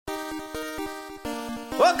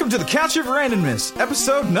Welcome to the Couch of Randomness,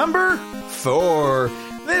 episode number 4.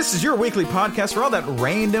 This is your weekly podcast for all that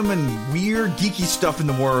random and weird geeky stuff in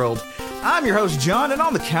the world. I'm your host, John, and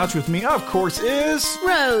on the couch with me, of course, is...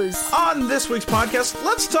 Rose. On this week's podcast,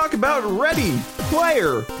 let's talk about Ready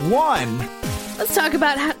Player One. Let's talk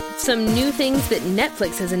about some new things that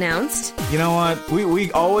Netflix has announced. You know what?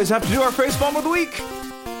 We always have to do our facepalm of the week.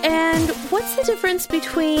 And what's the difference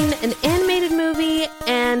between an animated movie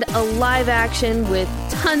and a live action with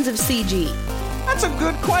tons of CG? That's a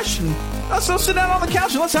good question. So sit down on the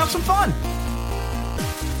couch and let's have some fun.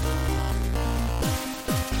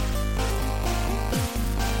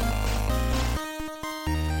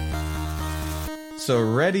 So,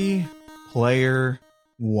 Ready Player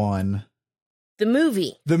One. The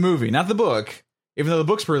movie. The movie, not the book. Even though the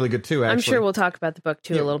book's really good too, actually. I'm sure we'll talk about the book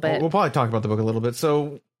too a little bit. We'll probably talk about the book a little bit.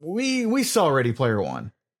 So, we saw Ready Player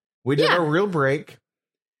One. We did a real break,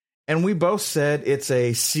 and we both said it's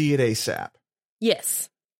a see it ASAP. Yes.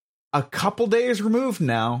 A couple days removed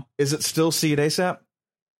now. Is it still see it ASAP?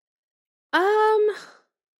 I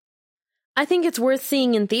think it's worth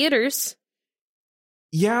seeing in theaters.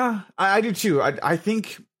 Yeah, I do too. I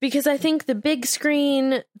think... Because I think the big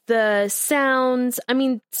screen, the sounds... I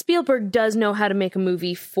mean, Spielberg does know how to make a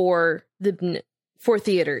movie for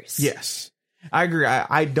theaters. Yes, I agree.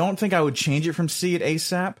 I don't think I would change it from see it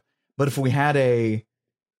ASAP, but if we had a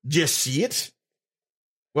just see it...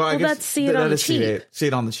 Well, I guess that's see it on the cheap. See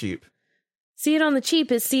it on the cheap. See it on the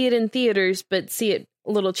cheap is see it in theaters, but see it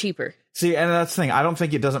a little cheaper. See, and that's the thing. I don't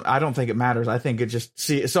think it matters. I think it just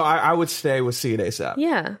see. So I would stay with see it ASAP.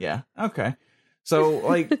 Yeah. Yeah. Okay. So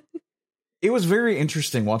like, it was very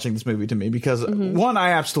interesting watching this movie to me because one,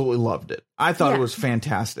 I absolutely loved it. I thought it was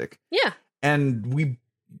fantastic. Yeah. And we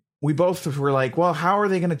both were like, well, how are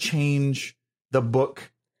they going to change the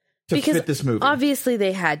book to fit this movie? Obviously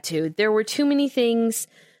they had to. There were too many things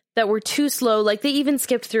that were too slow. Like they even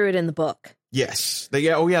skipped through it in the book. Yes.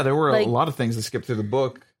 There were a lot of things that skipped through the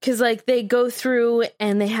book. Because, like, they go through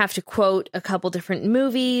and they have to quote a couple different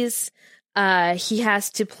movies. He has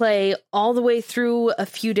to play all the way through a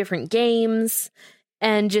few different games.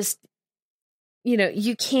 And just,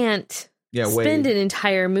 you can't spend an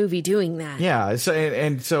entire movie doing that. Yeah.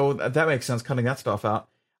 So that makes sense, cutting that stuff out.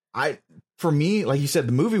 For me, like you said,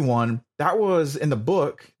 the movie one, that was in the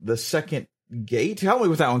book, the second gate. Help me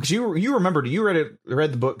with that one, because you remembered, you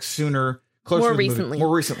read the book sooner. More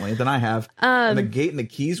recently than I have. And the gate and the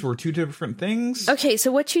keys were two different things. Okay,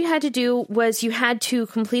 so what you had to do was you had to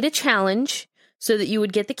complete a challenge so that you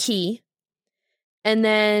would get the key. And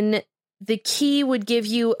then the key would give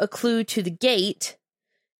you a clue to the gate.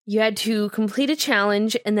 You had to complete a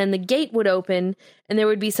challenge, and then the gate would open, and there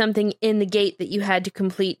would be something in the gate that you had to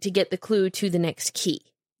complete to get the clue to the next key.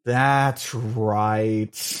 That's right.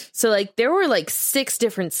 So, like, there were, 6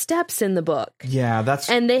 different steps in the book. Yeah,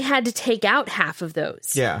 and they had to take out half of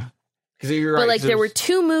those. Yeah. Because you're right. But, there were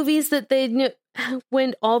 2 movies that they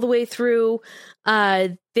went all the way through.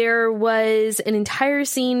 There was an entire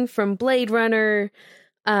scene from Blade Runner.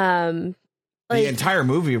 The entire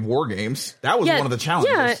movie of War Games. That was one of the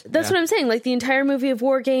challenges. Yeah, that's what I'm saying. Like, the entire movie of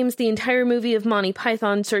War Games, the entire movie of Monty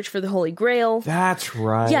Python, Search for the Holy Grail. That's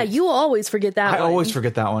right. Yeah, you always forget that one. I always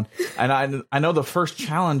forget that one. And I know the first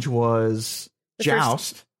challenge was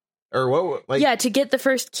Joust. Or what? To get the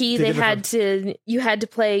first key, you had to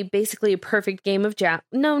play basically a perfect game of Joust.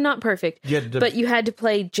 No, not perfect. But you had to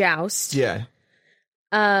play Joust. Yeah.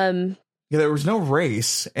 There was no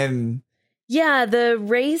race, and... Yeah, the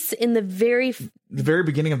race in the very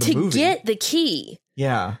beginning of the movie. To get the key.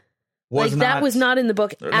 Yeah. That was not in the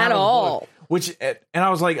book at all. And I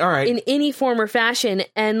was like, all right. In any form or fashion.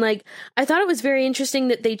 And, I thought it was very interesting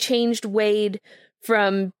that they changed Wade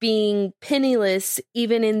from being penniless,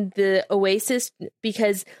 even in the Oasis,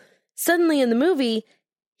 because suddenly in the movie,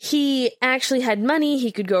 he actually had money.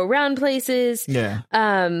 He could go around places. Yeah.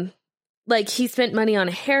 He spent money on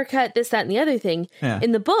a haircut, this, that, and the other thing. Yeah.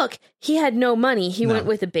 In the book, he had no money. He went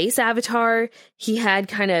with a base avatar. He had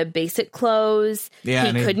kind of basic clothes. Yeah,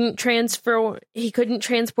 he couldn't transport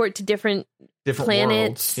to different planets.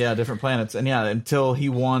 Worlds. Yeah, different planets. And until he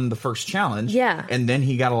won the first challenge. Yeah. And then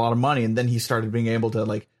he got a lot of money, and then he started being able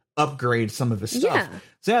to upgrade some of his stuff. Yeah.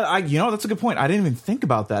 So that's a good point. I didn't even think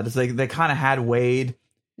about that. It's they kind of had Wade.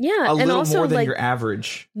 Yeah, a little also, more than your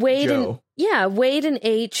average Joe. Wade and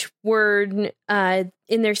H were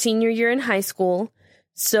in their senior year in high school.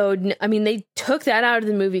 So, I mean, they took that out of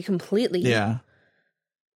the movie completely. Yeah.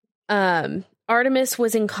 Artemis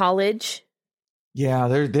was in college. Yeah,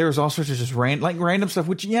 there's all sorts of just random stuff,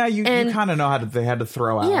 which, you kind of know they had to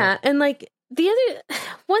throw out. Yeah, and the other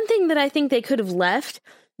one thing that I think they could have left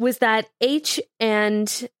was that H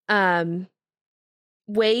and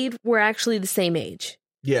Wade were actually the same age.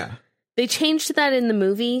 Yeah. They changed that in the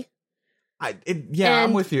movie.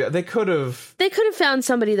 I'm with you. They could have found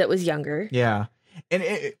somebody that was younger. Yeah. And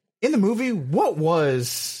in the movie, what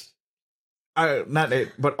was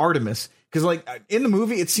but Artemis? Because like in the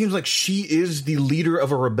movie, it seems like she is the leader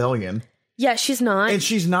of a rebellion. Yeah, she's not. And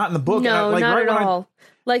she's not in the book. No, not at all.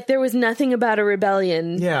 Like, there was nothing about a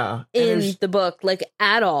rebellion in the book, like,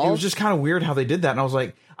 at all. It was just kind of weird how they did that. And I was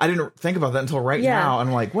like, I didn't think about that until now. And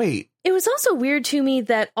I'm like, wait. It was also weird to me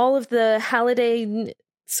that all of the Halliday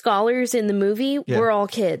scholars in the movie were all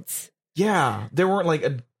kids. Yeah. There weren't, like,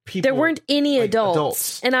 people. There weren't any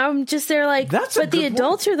adults. And I'm just there like, but the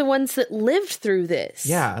adults are the ones that lived through this.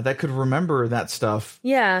 Yeah, that could remember that stuff.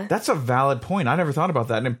 Yeah. That's a valid point. I never thought about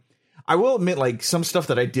that. And I will admit, like, some stuff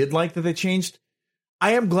that I did like that they changed.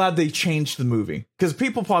 I am glad they changed the movie because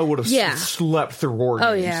people probably would have slept through War Games.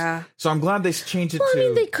 Oh, yeah. So I'm glad they changed it to... I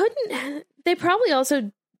mean, they couldn't... They probably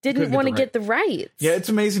also didn't want to get the rights. Yeah, it's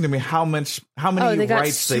amazing to me how many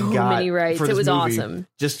rights they got. Many rights. For this it was movie awesome.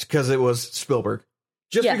 Just because it was Spielberg.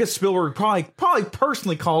 Because Spielberg probably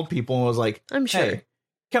personally called people and was like, I'm sure. Hey,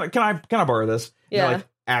 can I borrow this? Yeah. Like,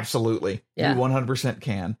 absolutely. Yeah. You 100%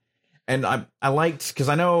 can. And I liked... Because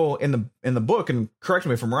I know in the book, and correct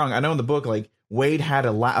me if I'm wrong, I know in the book, like, Wade had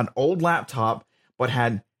an old laptop, but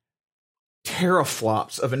had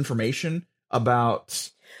teraflops of information about.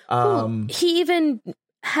 He even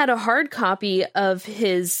had a hard copy of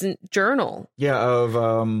his journal. Yeah,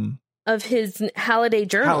 of his Halliday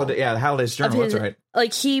journal. Halliday's journal. That's right.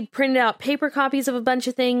 Like, he printed out paper copies of a bunch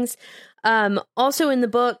of things. Also, in the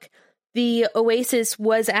book, the Oasis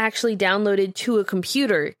was actually downloaded to a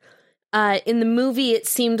computer. In the movie, it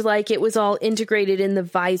seemed like it was all integrated in the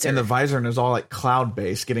visor. And the visor, and it was all like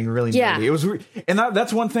cloud-based, getting really nerdy. It was, and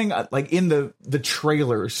that's one thing, like in the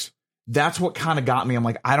trailers, that's what kind of got me. I'm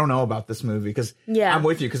like, I don't know about this movie, because I'm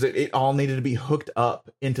with you, because it all needed to be hooked up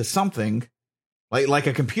into something, like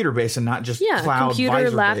a computer base, and not just cloud computer,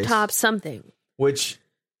 visor laptop, based, something. Which,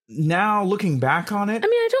 now looking back on it, I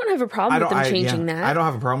mean, I don't have a problem with them changing that. I don't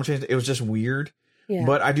have a problem changing it. It was just weird. Yeah.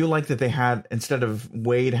 But I do like that they had, instead of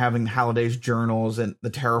Wade having Halliday's journals and the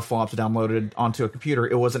teraflops downloaded onto a computer,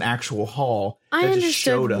 it was an actual HAL. I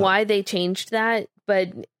understood why they changed that,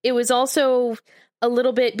 but it was also a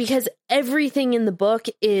little bit because everything in the book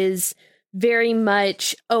is very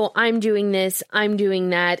much, oh, I'm doing this, I'm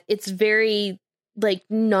doing that. It's very, like,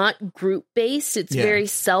 not group based. It's very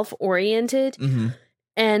self-oriented. Mm-hmm.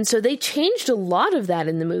 And so they changed a lot of that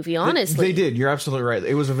in the movie, honestly. They did. You're absolutely right.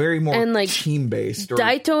 It was a very more team-based.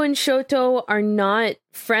 Daito and Shoto are not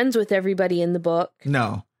friends with everybody in the book.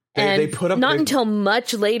 No. They put up... Not until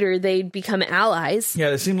much later they'd become allies. Yeah,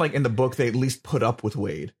 it seemed like in the book they at least put up with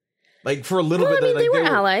Wade. Like, for a little bit... I mean, they were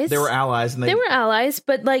allies. They were allies. And they were allies,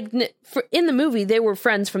 but, like, in the movie, they were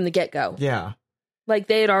friends from the get-go. Yeah. Like,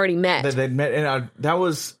 they had already met. They'd met, and it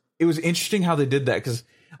was interesting how they did that, because...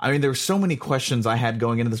 I mean, there were so many questions I had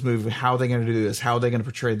going into this movie. How are they going to do this? How are they going to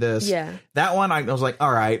portray this? Yeah. That one, I was like,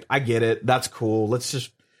 all right, I get it. That's cool. Let's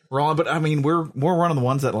just roll on. But I mean, we're one of the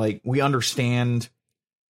ones that, like, we understand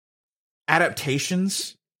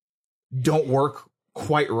adaptations don't work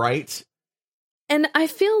quite right. And I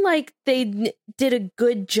feel like they did a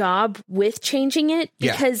good job with changing it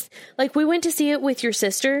because, like, we went to see it with your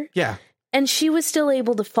sister. Yeah. And she was still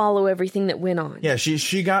able to follow everything that went on. Yeah,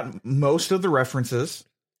 she got most of the references.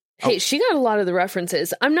 Hey, she got a lot of the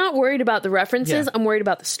references. I'm not worried about the references. I'm worried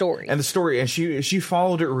about the story. And the story. And she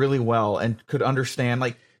followed it really well and could understand,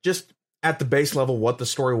 like, just at the base level what the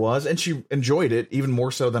story was. And she enjoyed it even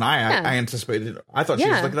more so than I anticipated. I thought she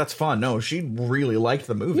was like, that's fun. No, she really liked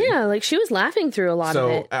the movie. Yeah, like, she was laughing through a lot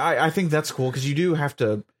of it. So I think that's cool, because you do have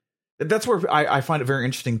to... That's where I find it very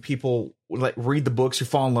interesting. People, like, read the books, who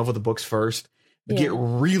fall in love with the books first, get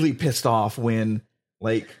really pissed off when...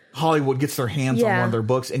 like, Hollywood gets their hands on one of their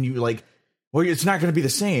books, and you like, well, it's not going to be the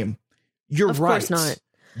same. You're right. Of course not.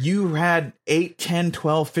 You had 8, 10,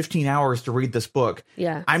 12, 15 hours to read this book.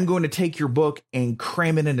 Yeah. I'm going to take your book and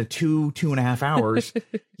cram it into 2.5 hours.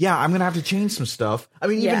 Yeah, I'm going to have to change some stuff. I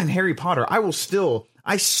mean, even in Harry Potter, I still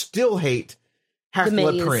hate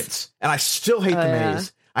Half-Blood Prince, and I still hate the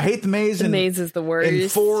maze. I hate the maze. The maze is the worst.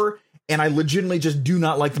 And 4... And I legitimately just do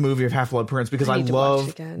not like the movie of Half-Blood Prince because I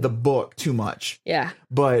love the book too much. Yeah.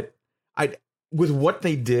 But with what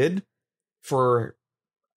they did for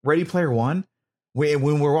Ready Player One, when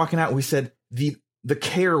we were walking out, we said the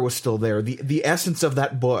care was still there. The essence of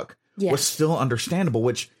that book was still understandable,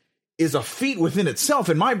 which is a feat within itself.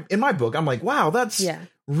 In my book, I'm like, wow, that's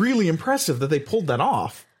really impressive that they pulled that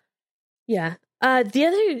off. Yeah.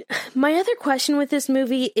 My other question with this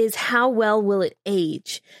movie is how well will it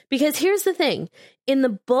age? Because here's the thing. In the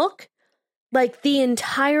book, like the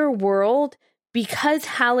entire world, because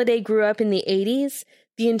Halliday grew up in the 80s,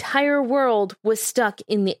 the entire world was stuck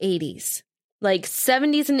in the 80s. Like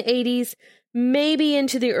 70s and 80s, maybe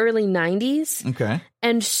into the early 90s. Okay.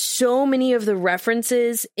 And so many of the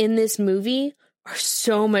references in this movie are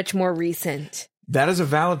so much more recent. That is a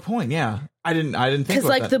valid point. Yeah. I didn't think because about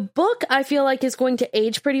like that. the book I feel like is going to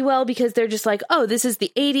age pretty well because they're just like, oh, this is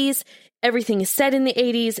the 80s, everything is set in the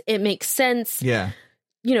 80s, it makes sense, Yeah.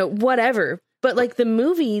 you know, whatever. But like the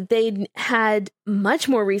movie, they had much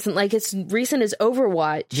more recent, like as recent as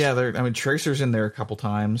Overwatch. Yeah, Tracer's in there a couple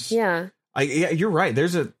times. Yeah. Yeah, you're right.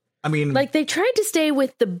 Like they tried to stay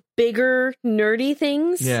with the bigger nerdy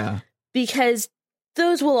things. Yeah. Because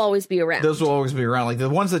those will always be around. Those will always be around. Like the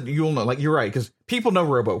ones that you'll know, like you're right, because people know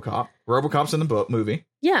RoboCop. RoboCop's in the book movie.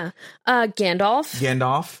 Yeah.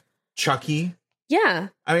 Gandalf, Chucky. Yeah.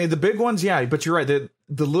 I mean, the big ones, yeah, but you're right. The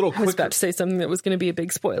little I was about to say something that was going to be a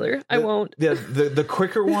big spoiler. I won't. The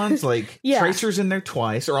quicker ones, like Yeah. Tracer's in there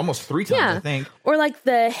twice, or almost 3 times, Yeah. I think. Or like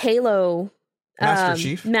the Halo Master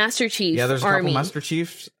Chief. Master Chief. Yeah, there's a army. couple Master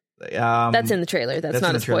Chiefs. That's in the trailer. That's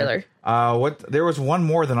not in a the trailer. spoiler. There was one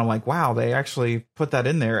more that I'm like, wow, they actually put that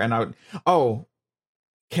in there. And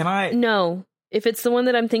can I? No. If it's the one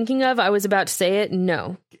that I'm thinking of, I was about to say it.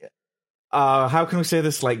 No. How can we say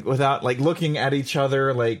this like without like looking at each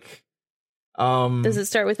other? Like, Does it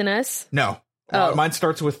start with an S? No. Oh. Mine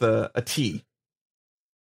starts with a T.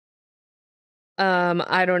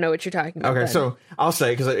 I don't know what you're talking about. Okay, then. so I'll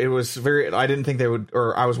say, because it was I didn't think they would,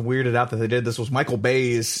 or I was weirded out that they did this, was Michael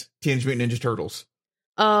Bay's Teenage Mutant Ninja Turtles.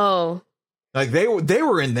 Oh. Like they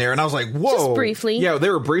were in there, and I was like, whoa. Just briefly. Yeah, they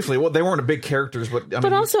were briefly. Well, they weren't big characters, but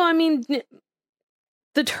I mean,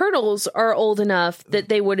 the Turtles are old enough that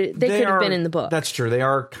they could have been in the book. That's true. They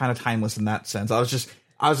are kind of timeless in that sense. I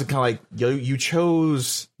was kind of like, you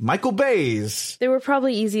chose Michael Bay's. They were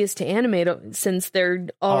probably easiest to animate since they're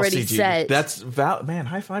already CG. set. That's man.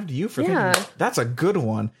 High five to you for Yeah. thinking that's a good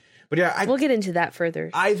one. But yeah, we'll get into that further.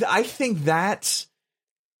 I think I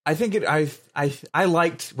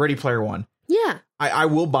liked Ready Player One. Yeah. I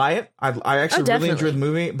will buy it. I actually really definitely. enjoyed the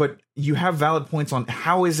movie, but you have valid points on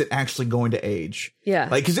how is it actually going to age. Yeah.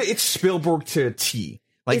 Like, because it's Spielberg to a T.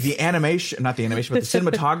 Like the animation, not the animation, but the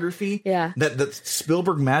cinematography. Yeah. That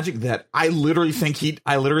Spielberg magic that I literally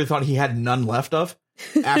thought he had none left of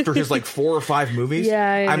after his like 4 or 5 movies. Yeah,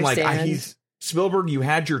 I I'm like, understand. Spielberg, you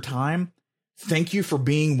had your time. Thank you for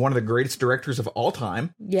being one of the greatest directors of all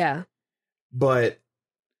time. Yeah. But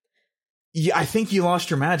yeah, I think you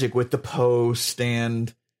lost your magic with The Post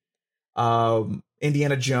and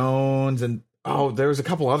Indiana Jones, and there was a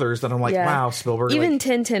couple others that I'm like, wow, Spielberg. Even like,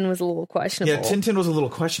 Tintin was a little questionable. yeah, Tintin was a little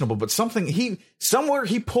questionable, but somewhere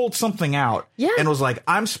he pulled something out, and was like,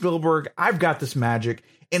 I'm Spielberg, I've got this magic,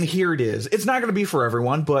 and here it is. It's not going to be for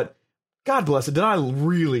everyone, but God bless it. Did I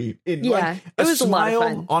really? It was a lot of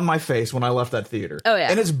fun on my face when I left that theater. Oh yeah,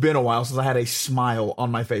 and it's been a while since I had a smile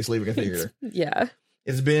on my face leaving a theater. Yeah.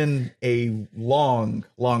 It's been a long,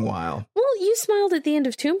 long while. Well, you smiled at the end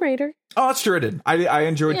of Tomb Raider. Oh, that's true. I did. I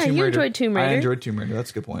enjoyed Tomb Raider. You enjoyed Tomb Raider. I enjoyed Tomb Raider. That's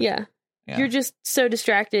a good point. Yeah. You're just so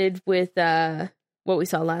distracted with what we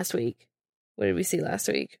saw last week. What did we see last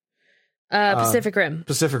week? Pacific Rim.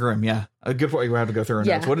 Pacific Rim, yeah. A good point. You have to go through our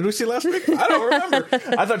notes. Yeah. What did we see last week? I don't remember.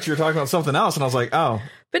 I thought you were talking about something else, and I was like, oh.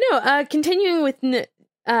 But no, continuing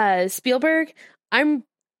with Spielberg, I'm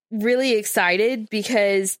really excited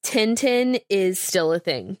because Tintin is still a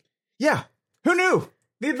thing. Yeah. Who knew?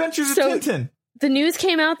 The Adventures of Tintin. The news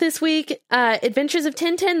came out this week. Adventures of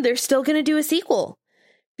Tintin, they're still going to do a sequel.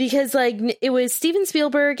 Because like it was Steven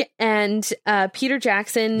Spielberg and Peter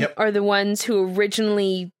Jackson are the ones who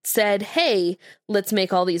originally said, hey, let's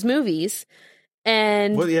make all these movies.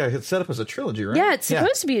 And well, yeah, it's set up as a trilogy, right? Yeah, it's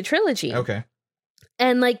supposed to be a trilogy. Okay.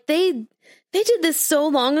 And like they did this so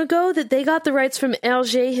long ago that they got the rights from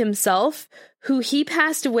Hergé himself, who he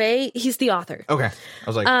passed away. He's the author. Okay. I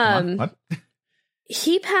was like, what?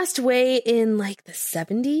 He passed away in like the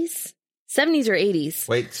 70s or 80s.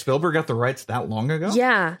 Wait, Spielberg got the rights that long ago?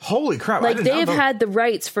 Yeah. Holy crap. Like they've had the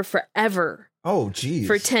rights for forever. Oh, geez.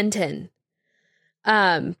 For Tintin.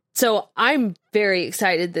 So I'm very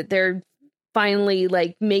excited that they're finally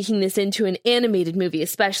like making this into an animated movie,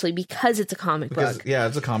 especially because it's a comic book. Yeah,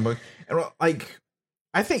 it's a comic book. And like,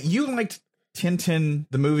 I think you liked Tintin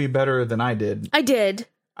the movie better than I did. I did.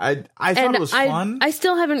 I thought it was fun. I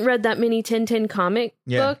still haven't read that many Tintin comic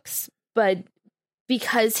books, but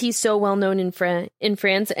because he's so well known in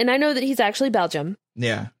France, and I know that he's actually Belgium.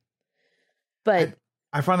 Yeah. But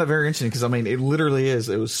I find that very interesting because I mean, it literally is.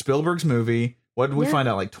 It was Spielberg's movie. What did we Yeah. find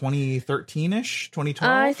out? Like 2013-ish,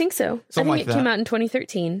 2012? I think so. Something I think like it came that. out in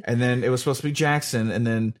 2013. And then it was supposed to be Jackson, and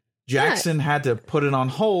then Jackson had to put it on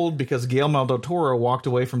hold because Guillermo del Toro walked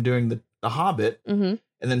away from doing the Hobbit, Mm-hmm.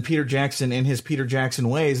 and then Peter Jackson, in his Peter Jackson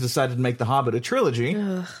ways, decided to make the Hobbit a trilogy.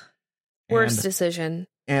 Ugh. Worst And- decision.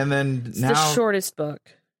 And then It's now the shortest book.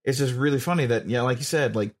 it's just really funny that, yeah, like you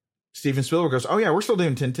said, like Steven Spielberg goes, oh yeah, we're still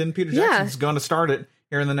doing Tintin. Peter Yeah. Jackson's going to start it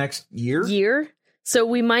here in the next year. So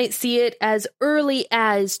we might see it as early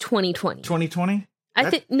as 2020. 2020.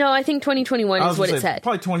 I think 2021 is what it said.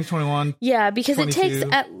 Probably 2021. Yeah, because it takes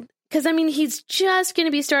 22. because I mean he's just going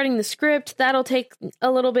to be starting the script. That'll take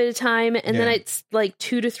a little bit of time, and then Yeah. it's like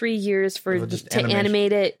 2 to 3 years for It'll just to animation.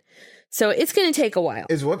 animate it. So it's going to take a while.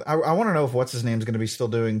 Is what I want to know if what's his name is going to be still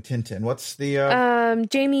doing Tintin. What's the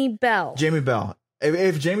Jamie Bell. Jamie Bell?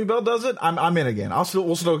 If Jamie Bell does it, I'm in again. We'll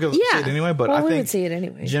still go see it anyway. But well, I we think would see it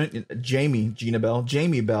anyway.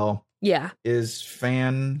 Jamie Bell Yeah, is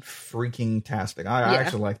fan freaking tastic. I Yeah.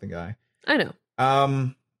 actually like the guy. I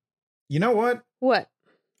know. You know what? What?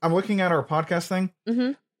 I'm looking at our podcast thing.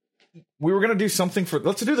 Mm-hmm. We were gonna do something for.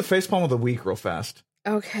 Let's do the facepalm of the week real fast.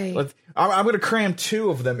 Okay. I'm gonna cram 2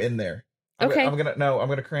 of them in there. Okay. I'm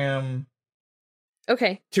gonna cram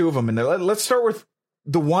Okay. 2 of them in there. Let's start with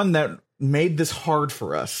the one that made this hard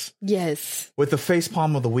for us. Yes. With the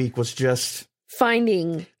facepalm of the week was just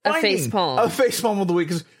Finding a face palm. A facepalm of the week,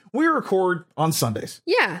 because we record on Sundays,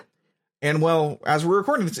 Yeah. and well, as we're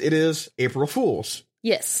recording this, it is April Fool's.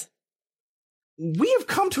 Yes. We have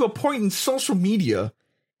come to a point in social media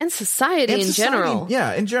And society and in society, general.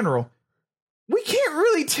 yeah, in general, we can't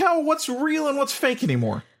really tell what's real and what's fake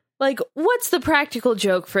anymore. Like, what's the practical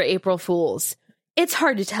joke for April Fools? It's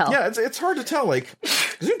hard to tell. Yeah, it's hard to tell. Like,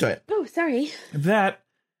 Gesundheit. Oh, sorry. That,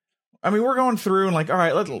 I mean, we're going through and like, all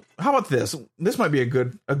right, how about this? This might be a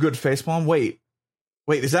good facepalm. Wait,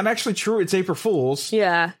 is that actually true? It's April Fool's.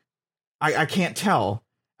 Yeah. I can't tell.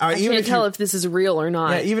 I can't tell if this is real or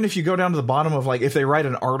not. Yeah, even if you go down to the bottom of like, if they write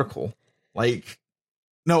an article, like,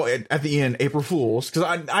 no, at the end, April Fool's, because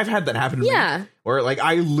I've had that happen to me. Where like,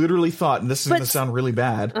 I literally thought, and this is going to sound really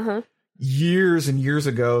bad, years and years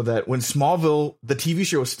ago, that when Smallville, the TV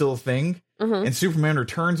show, was still a thing, and Superman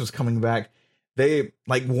Returns was coming back, they,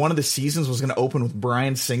 like, one of the seasons was going to open with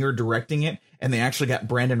Bryan Singer directing it, and they actually got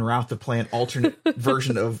Brandon Routh to play an alternate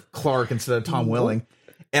version of Clark instead of Tom Welling.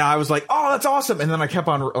 And I was like, oh, that's awesome. And then I kept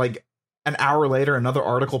on, like, an hour later, another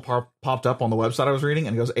article popped up on the website I was reading,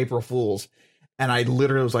 and it goes, April Fool's. And I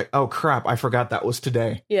literally was like, oh, crap, I forgot that was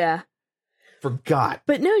today. Yeah. Forgot.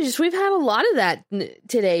 But no, just we've had a lot of that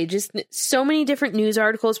today. Just so many different news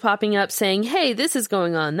articles popping up saying, hey, this is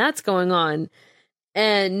going on, that's going on.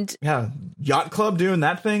 And yeah, Yacht Club doing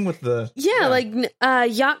that thing with the like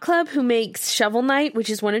Yacht Club, who makes Shovel Knight, which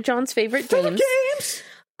is one of John's favorite games.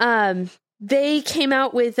 They came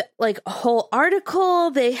out with like a whole article.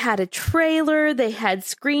 They had a trailer. They had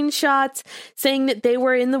screenshots saying that they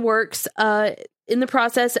were in the works, in the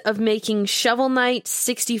process of making Shovel Knight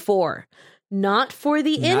 64. Not for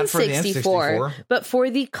the N64, but for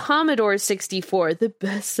the Commodore 64, the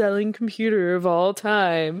best-selling computer of all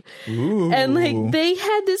time. Ooh. And like they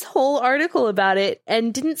had this whole article about it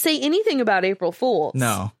and didn't say anything about April Fools.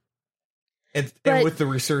 No. And with the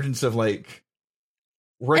resurgence of like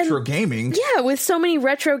retro gaming. Yeah, with so many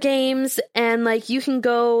retro games, and like you can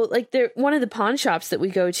go like there one of the pawn shops that we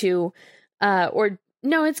go to, or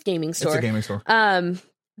no, it's gaming store. It's a gaming store.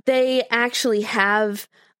 They actually have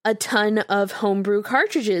a ton of homebrew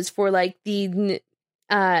cartridges for like the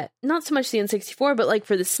not so much the N64, but like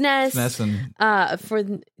for the SNES,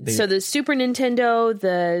 and so the Super Nintendo,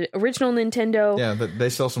 the original Nintendo. Yeah, they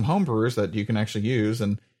sell some homebrewers that you can actually use,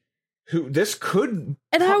 and this could.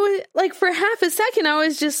 And I was like, for half a second, I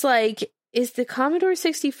was just like, is the Commodore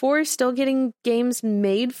 64 still getting games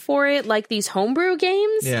made for it, like these homebrew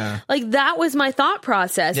games? Yeah, like that was my thought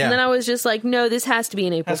process, and then I was just like, no, this has to be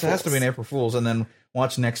an April Fool's. It has to be an April Fool's, and then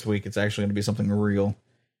watch next week. It's actually going to be something real.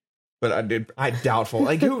 But I doubtful.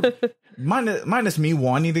 Like who minus me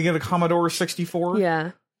wanting to get a Commodore 64.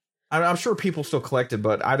 Yeah, I'm sure people still collect it,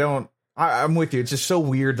 but I don't. I'm with you. It's just so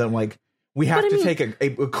weird that like we have to take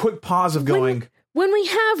a quick pause of going. When we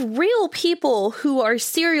have real people who are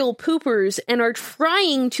serial poopers and are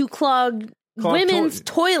trying to clog women's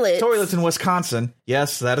toilets in Wisconsin.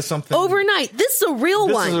 Yes, that is something. Overnight. This is a real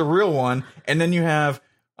one. This is a real one. And then you have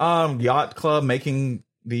Yacht Club making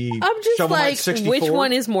the I'm just Shovel like, Knight 64. which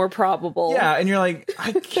one is more probable? Yeah, and you're like,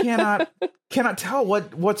 I cannot tell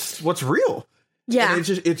what's real. Yeah, and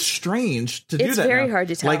it's strange to do that. It's very now. hard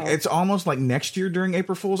to tell. Like it's almost like next year during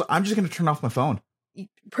April Fool's, I'm just going to turn off my phone.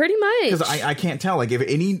 Pretty much, because I can't tell. Like if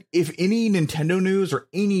any Nintendo news or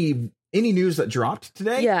any any news that dropped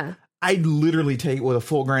today, Yeah. I'd literally take it with a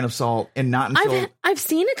full grain of salt and not until I've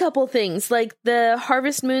seen a couple things like the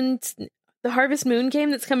Harvest Moon game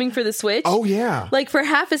that's coming for the Switch. Oh yeah. Like for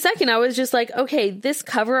half a second, I was just like, okay, this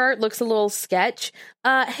cover art looks a little sketch.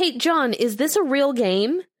 Hey, John, is this a real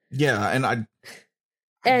game? Yeah, and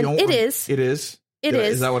it is. It is. It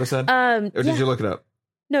is. Is that what I said? Or did you look it up?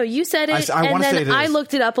 No, you said it, I and wanna say then it I is.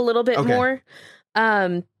 looked it up a little bit Okay. more.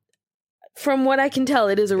 From what I can tell,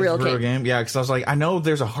 it is a real It's game. Yeah, because I was like, I know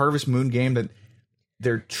there's a Harvest Moon game that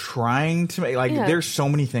they're trying to make. Like, Yeah. there's so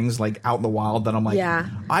many things like out in the wild that I'm like, Yeah.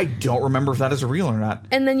 I don't remember if that is real or not.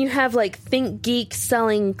 And then you have like Think Geek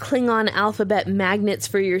selling Klingon alphabet magnets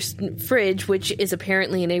for your fridge, which is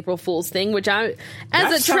apparently an April Fool's thing. Which as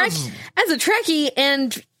a Trekkie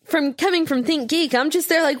and coming from Think Geek, I'm just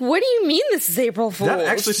there like, what do you mean this is April Fool's? That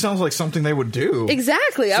actually sounds like something they would do.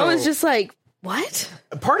 Exactly. I So- was just like, what?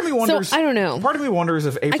 Part of me wonders. So, I don't know. Part of me wonders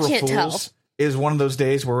if April can't Fool's tell. is one of those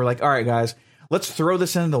days where we're like, all right, guys, let's throw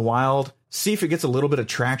this into the wild, see if it gets a little bit of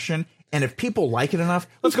traction, and if people like it enough,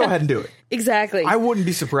 let's go ahead and do it. Exactly. I wouldn't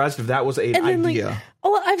be surprised if that was an And then, idea.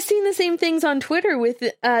 I've seen the same things on Twitter with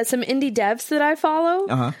some indie devs that I follow.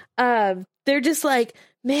 Uh-huh. They're just like,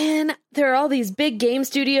 man, there are all these big game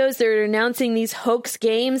studios that are announcing these hoax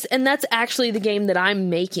games, and that's actually the game that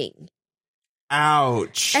I'm making.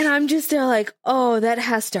 Ouch. And I'm just there like, oh, that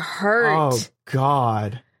has to hurt. Oh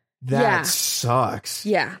God, that Yeah. sucks.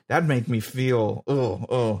 Yeah. That'd make me feel.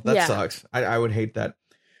 That Yeah. sucks. I would hate that.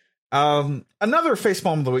 Another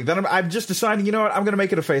facepalm of the week. Then I've just decided. You know what? I'm going to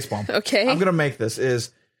make it a facepalm. Okay. I'm going to make this.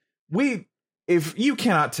 If you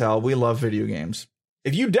cannot tell, we love video games.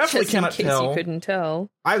 If you definitely Just in cannot case tell, you couldn't tell.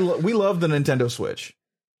 we love the Nintendo Switch.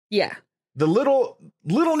 Yeah. The little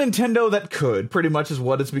Nintendo that could, pretty much, is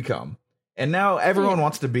what it's become. And now everyone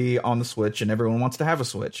wants to be on the Switch, and everyone wants to have a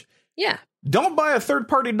Switch. Yeah. Don't buy a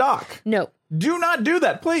third-party dock. No. Do not do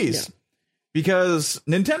that, please. No. Because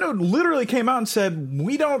Nintendo literally came out and said,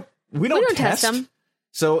 we don't test them.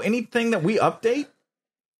 So anything that we update,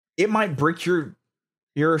 it might brick your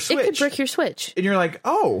Switch. It could brick your Switch. And you're like,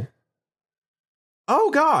 oh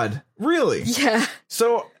God, really? Yeah.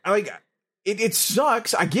 So like, it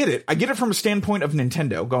sucks. I get it. I get it from a standpoint of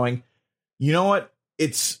Nintendo going, you know what?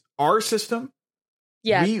 It's our system.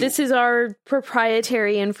 Yeah, this is our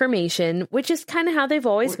proprietary information, which is kind of how they've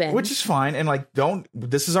always been. Which is fine. And like,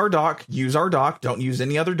 this is our dock. Use our dock. Don't use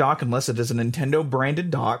any other dock unless it is a Nintendo branded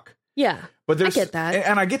dock. Yeah. But I get that.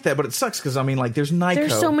 And I get that, but it sucks because I mean, like, there's Nyko.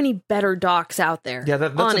 There's so many better docks out there. Yeah,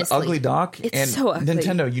 that's honestly. an ugly dock. It's and so ugly.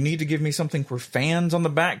 Nintendo, you need to give me something for fans on the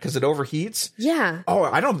back because it overheats. Yeah. Oh,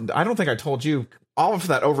 I don't think I told you all of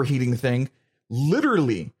that overheating thing.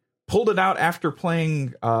 Literally pulled it out after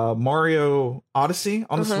playing Mario Odyssey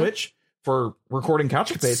on the Switch for recording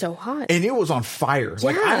Couch Capades. It's so hot. And it was on fire.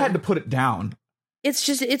 Like, I had to put it down.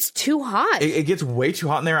 It's too hot. It gets way too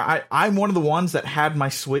hot in there. I'm one of the ones that had my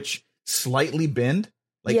Switch slightly bend.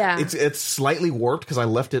 Like, it's slightly warped because I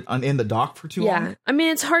left it in the dock for too long. Yeah. I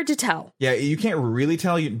mean, it's hard to tell. Yeah, you can't really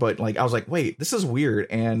tell you, but like, I was like, wait, this is weird.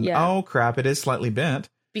 And oh crap, it is slightly bent.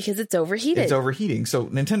 Because it's overheated. It's overheating. So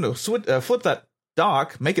Nintendo, flip that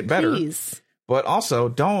dock, make it better. Please. But also,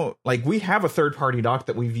 don't, like, we have a third-party dock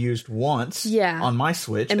that we've used once on my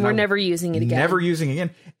Switch. And we're never using it again. Never using it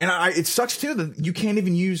again. And it sucks, too, that you can't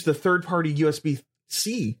even use the third-party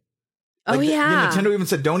USB-C. Like, Nintendo even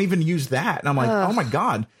said, don't even use that. And I'm like, oh my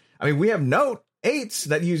God. I mean, we have Note 8s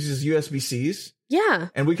that uses USB-Cs. Yeah.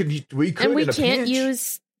 And we could and we can't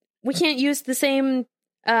use the same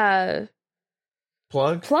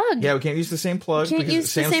plug. Yeah, we can't use the same plug. We can't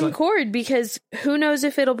use the same cord because who knows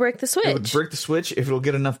if it'll break the Switch. It would break the Switch if it'll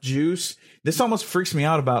get enough juice. This almost freaks me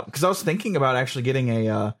out because I was thinking about actually getting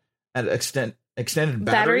an extended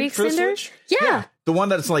battery for the Switch. Yeah. The one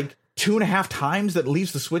that's like 2.5 times that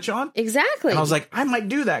leaves the Switch on. Exactly. And I was like, I might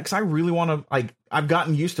do that because I really want to, like, I've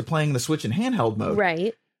gotten used to playing the Switch in handheld mode.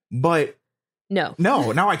 Right. But no,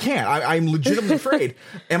 now I can't. I'm legitimately afraid.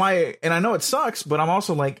 And I know it sucks, but I'm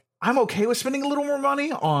also like, I'm okay with spending a little more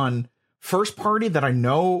money on first party that I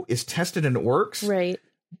know is tested and it works. Right.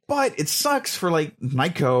 But it sucks for like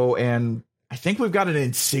Nyko, and I think we've got an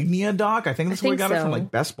Insignia dock. I think that's where we got it from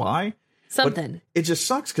like Best Buy. Something. But it just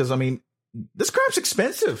sucks because I mean, this crap's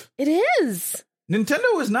expensive. It is.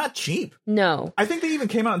 Nintendo is not cheap. No. I think they even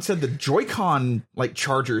came out and said the Joy-Con like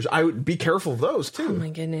chargers, I would be careful of those too. Oh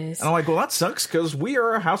my goodness. And I'm like, well, that sucks because we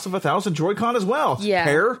are a house of 1,000 Joy-Con as well. Yeah.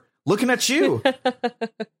 Hair, looking at you.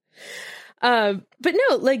 But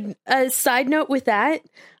no, like a side note with that,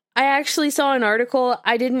 I actually saw an article.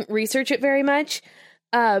 I didn't research it very much,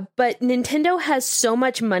 but Nintendo has so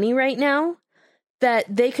much money right now that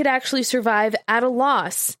they could actually survive at a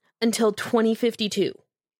loss until 2052.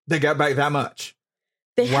 They got back that much.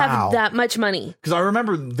 They Wow. have that much money. Because I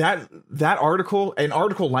remember that article, an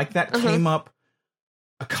article like that came up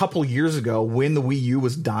a couple years ago when the Wii U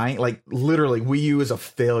was dying. Like literally, Wii U is a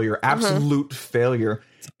failure, absolute failure.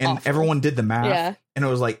 And awful. everyone did the math. Yeah. And it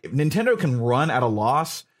was like, Nintendo can run at a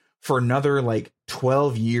loss for another like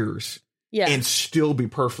 12 years Yeah. and still be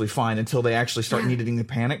perfectly fine until they actually start needing to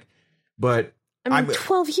panic. But I mean,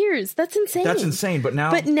 12 years. That's insane. that's insane. But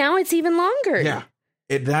now it's even longer. yeah,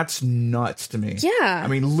 that's nuts to me. Yeah. I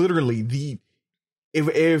mean, literally,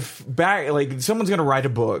 if back like someone's gonna write a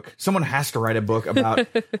book, someone has to write a book about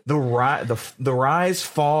the rise,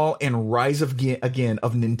 fall, and rise again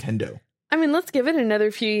of Nintendo. I mean, let's give it another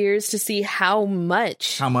few years to see how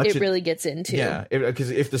much it really gets into. Yeah, because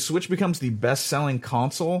if the Switch becomes the best-selling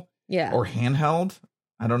console, or handheld,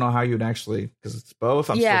 I don't know how you'd actually, because it's both.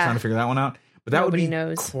 I'm still trying to figure that one out. But that would be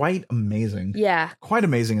quite amazing. Yeah, quite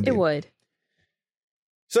amazing indeed. It would.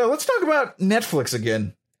 So let's talk about Netflix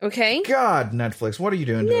again. Okay. God, Netflix, what are you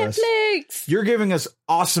doing to us? Netflix! You're giving us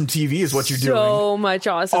awesome TV is what you're doing. So much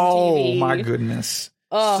awesome TV. Oh, my goodness.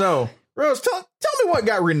 Oh. So, Rose, tell me what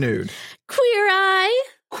got renewed. Queer Eye.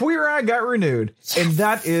 Queer Eye got renewed. Yes. And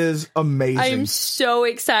that is amazing. I'm so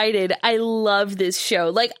excited. I love this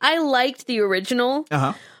show. Like, I liked the original.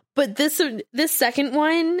 But this second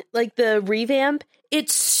one, like the revamp,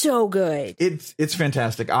 it's so good. It's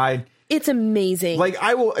fantastic. It's amazing. Like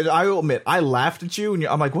I will admit, I laughed at you, and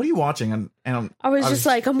I'm like, "What are you watching?" And I was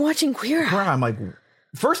like, "I'm watching Queer Eye." I'm like,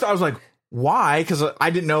 first I was like, "Why?" Because I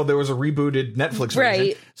didn't know there was a rebooted Netflix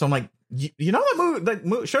version. So I'm like, you know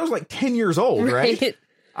that show's like 10 years old, right?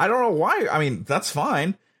 I don't know why. I mean, that's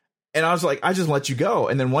fine. And I was like, I just let you go.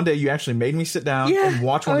 And then one day you actually made me sit down and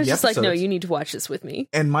watch one of the episodes. I was just like, no, you need to watch this with me.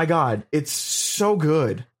 And my God, it's so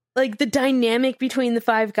good. Like the dynamic between the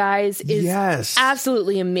five guys is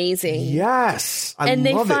absolutely amazing. Yes. And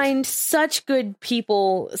they find such good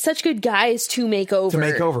people, such good guys to make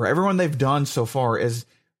over. Everyone they've done so far has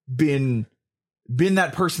been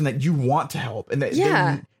that person that you want to help. And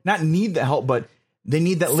they not need the help, but they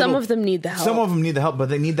need that Some of them need the help. Some of them need the help, but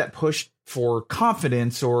they need that push for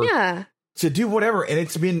confidence or to do whatever. And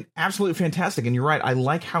it's been absolutely fantastic. And you're right. I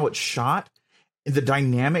like how it's shot. The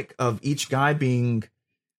dynamic of each guy being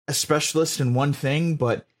a specialist in one thing,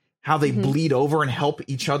 but how they bleed over and help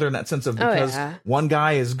each other in that sense of because one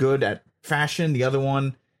guy is good at fashion, the other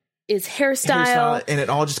one is hairstyle, and it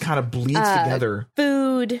all just kind of bleeds together.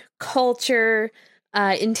 Food, culture,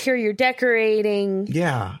 interior decorating.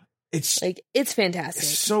 Yeah. It's like, it's fantastic.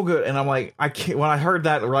 It's so good. And I'm like, I can't, when I heard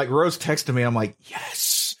that, like Rose texted me, I'm like,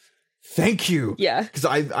 yes, thank you. Yeah. Because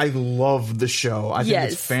I love the show. I think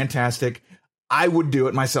it's fantastic. I would do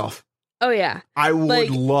it myself. Oh, yeah. I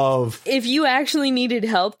would love. If you actually needed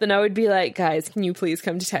help, then I would be like, guys, can you please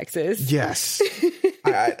come to Texas? Yes.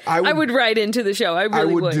 I would write into the show. I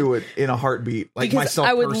really would. Do it in a heartbeat. Like because myself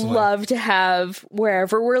I would personally. love to have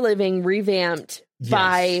wherever we're living revamped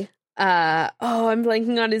by, I'm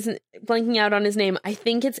blanking out on his name. I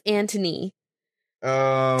think it's Anthony.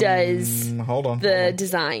 Does hold on the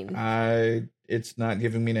design. It's not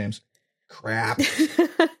giving me names. Crap.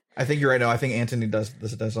 I think you're right. No, I think Anthony does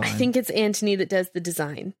this design. I think it's Anthony that does the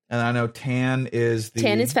design. And I know Tan is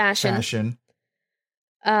fashion.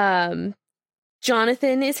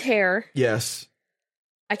 Jonathan is hair. Yes.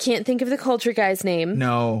 I can't think of the culture guy's name.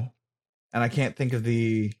 No. And I can't think of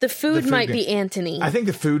the food might be Anthony. I think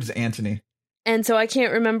the food's Anthony. And so I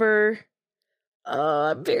can't remember.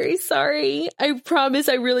 I'm very sorry. I promise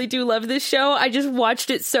I really do love this show. I just watched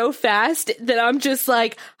it so fast that I'm just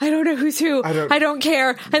like, I don't know who's who. I don't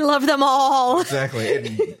care. I love them all.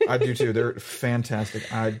 Exactly. I do too. They're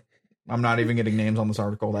fantastic. I'm not even getting names on this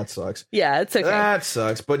article. That sucks. Yeah, it's okay. That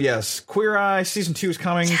sucks. But yes, Queer Eye Season 2 is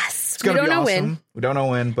coming. Yes. It's going to be awesome. We don't know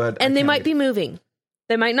when, but... And they might be moving.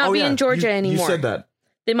 They might not be in Georgia anymore. You said that.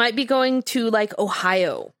 They might be going to, like,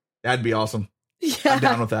 Ohio. That'd be awesome. Yeah. I'm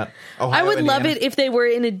down with that. Ohio, I would Indiana. love it if they were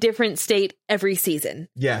in a different state every season.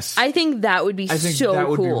 Yes. I think that would be so cool. That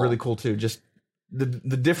would be really cool, too. Just the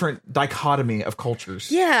different dichotomy of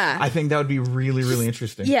cultures. Yeah. I think that would be really, really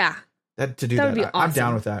interesting. Yeah. That would be awesome. I'm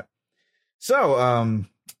down with that. So,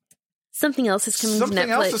 something else is coming to Netflix. Something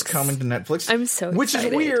else is coming to Netflix. I'm so excited. Which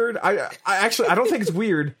is weird. I actually, I don't think it's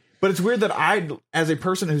weird, but it's weird that as a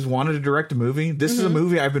person who's wanted to direct a movie, this is a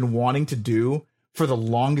movie I've been wanting to do for the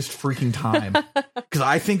longest freaking time. Because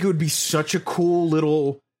I think it would be such a cool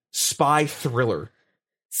little spy thriller.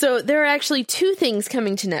 So there are actually two things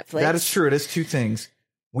coming to Netflix. That is true. It is two things.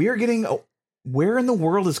 We are getting... where in the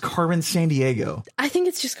world is Carmen Sandiego? I think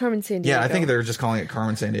it's just Carmen Sandiego. Yeah, I think they're just calling it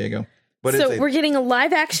Carmen Sandiego. But so we're getting a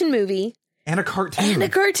live action movie. And a cartoon. And a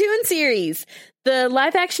cartoon series. The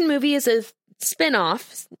live action movie is a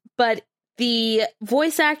spin-off, but the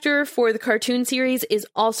voice actor for the cartoon series is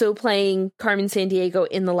also playing Carmen Sandiego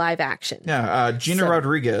in the live action. Yeah, Gina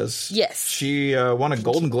Rodriguez. Yes. She won a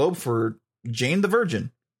Golden Globe for Jane the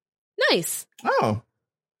Virgin. Nice. Oh,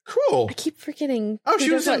 cool. I keep forgetting. Oh, she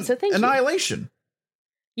was in so thank you. Annihilation.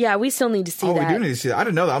 Yeah, we still need to see that. Oh, we do need to see that. I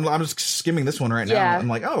didn't know that. I'm just skimming this one right now. Yeah. I'm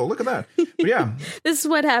like, oh, look at that. But yeah. This is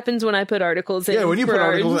what happens when I put articles in. Yeah, when you put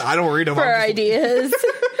articles in, I don't read them. For our ideas.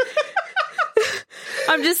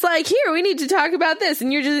 I'm just like, here, we need to talk about this.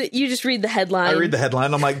 And you just read the headline. I read the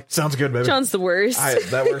headline. I'm like, sounds good, baby. John's the worst.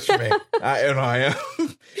 That works for me. I am.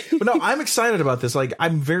 But no, I'm excited about this. Like,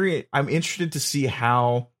 I'm interested to see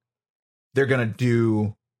how they're going to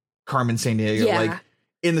do Carmen Sandiego. Yeah. Like,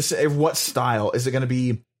 in what style? Is it going to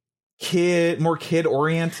be more kid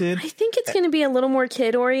oriented? I think it's going to be a little more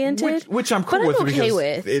kid oriented. Which I'm cool but with I'm okay because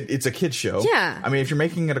with. It's a kid show. Yeah. I mean, if you're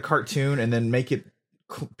making it a cartoon and then make it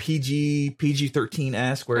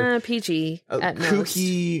PG-13-esque where PG at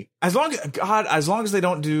kooky most. As long as they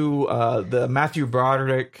don't do the Matthew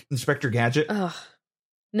Broderick Inspector Gadget. Ugh.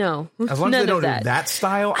 No. As long as they don't do that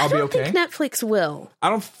style, I'll be okay. I don't think Netflix will. I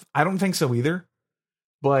don't think so either.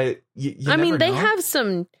 But you I mean, they know. have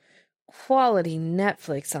some quality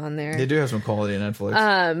Netflix on there. They do have some quality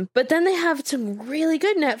Netflix. But then they have some really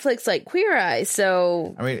good Netflix like Queer Eye.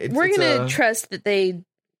 So I mean, we're going to trust that they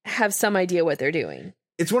have some idea what they're doing.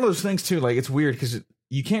 It's one of those things too. Like, it's weird because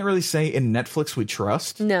you can't really say in Netflix we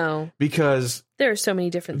trust. No, because there are so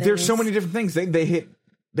many different things. There's so many different things. They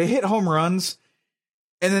hit home runs,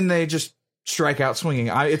 and then they just strike out swinging.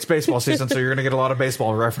 It's baseball season, so you're going to get a lot of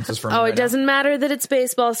baseball references from. Oh, it doesn't matter that it's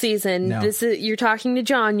baseball season. No. You're talking to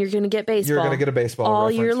John. You're going to get baseball. You're going to get a baseball all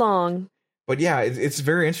reference. year long. But yeah, it's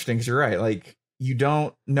very interesting because you're right. Like, you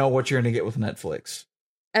don't know what you're going to get with Netflix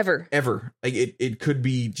ever. Like, it could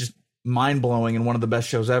be just mind blowing and one of the best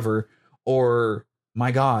shows ever, or my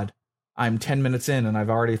God, I'm 10 minutes in and I've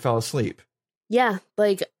already fell asleep. Yeah,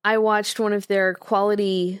 like I watched one of their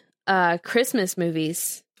quality Christmas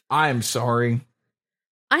movies. I'm sorry.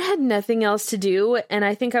 I had nothing else to do, and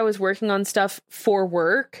I think I was working on stuff for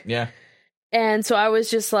work. Yeah. And so I was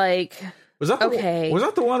just like, was that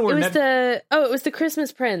the one where it was the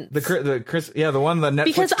Christmas Prince. The one that Netflix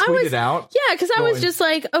because tweeted out. Yeah, because I was just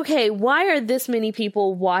like, okay, why are this many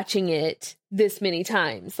people watching it this many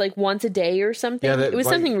times? Like once a day or something? Yeah, it was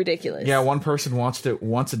something ridiculous. Yeah, one person watched it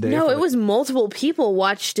once a day. No, it was multiple people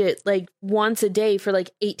watched it like once a day for like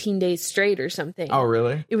 18 days straight or something. Oh,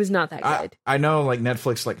 really? It was not that good. I know, like,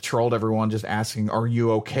 Netflix like trolled everyone just asking, are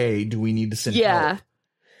you okay? Do we need to send help?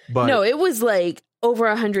 But no, it was like over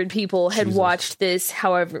 100 people had watched this,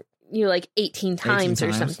 however, like 18 times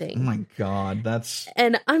or something. Oh my God,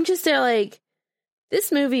 and I'm just there like,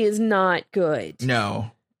 this movie is not good.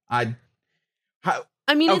 No, I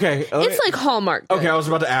mean, okay, it's like Hallmark good. Okay, I was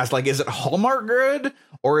about to ask, like, is it Hallmark good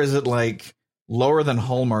or is it like lower than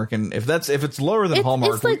Hallmark? And if it's lower than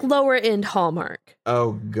Hallmark, it's like lower end Hallmark.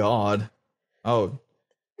 Oh God,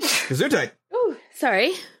 Gesundheit. Oh,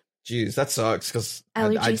 sorry. Jeez, that sucks because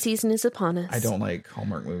allergy season is upon us. I don't like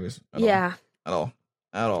Hallmark movies. At all.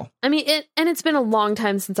 I mean, it's been a long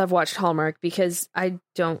time since I've watched Hallmark because I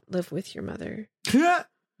don't live with your mother.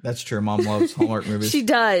 That's true. Mom loves Hallmark movies. She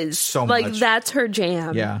does so much. Like, that's her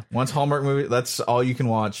jam. Yeah, once Hallmark movie, that's all you can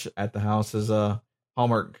watch at the house is a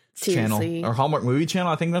Hallmark channel or Hallmark movie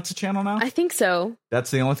channel. I think that's a channel now. I think so.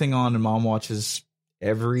 That's the only thing on, and Mom watches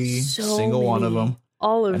every single one of them.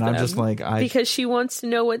 All of them. And I'm just like, because she wants to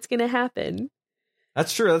know what's going to happen.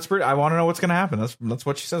 That's true. That's pretty. I want to know what's going to happen. That's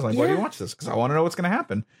what she says. Like, why do you watch this? Because I want to know what's going to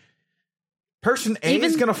happen. Person A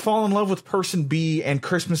is going to fall in love with person B, and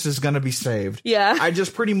Christmas is going to be saved. Yeah. I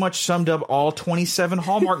just pretty much summed up all 27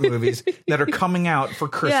 Hallmark movies that are coming out for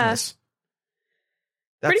Christmas.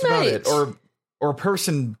 Yeah. That's about it. Or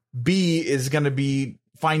person B is going to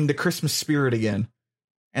find the Christmas spirit again,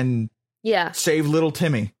 and save little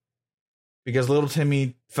Timmy. Because little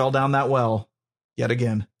Timmy fell down that well yet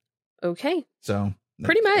again. Okay. So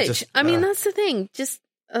pretty much. I mean, that's the thing. Just,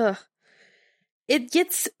 it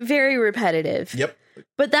gets very repetitive. Yep.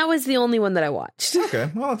 But that was the only one that I watched. Okay.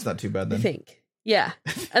 Well, that's not too bad then. I think. Yeah.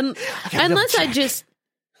 Unless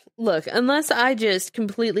I just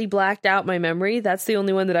completely blacked out my memory, that's the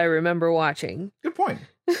only one that I remember watching. Good point.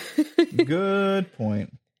 Good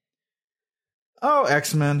point. Oh,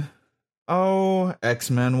 X-Men. Oh,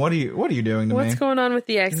 X-Men, what are you doing to me? What's going on with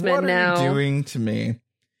the X-Men now? What are you doing to me?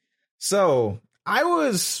 So, I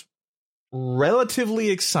was relatively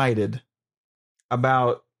excited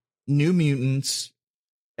about New Mutants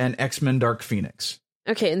and X-Men Dark Phoenix.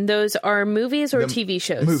 Okay, and those are movies or TV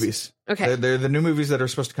shows? Movies. Okay. They're the new movies that are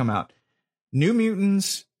supposed to come out. New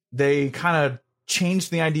Mutants, they kind of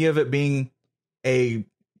changed the idea of it being a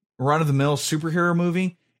run-of-the-mill superhero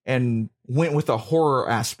movie and went with the horror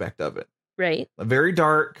aspect of it. Right. Very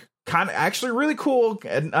dark, kind of actually really cool,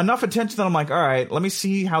 and enough attention that I'm like, all right, let me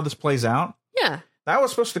see how this plays out. Yeah. That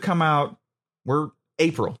was supposed to come out, the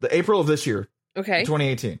April of this year, Okay.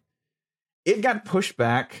 2018. It got pushed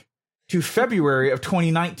back to February of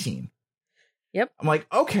 2019. Yep. I'm like,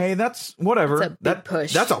 okay, that's whatever. That's a big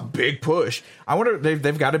push. That's a big push. I wonder,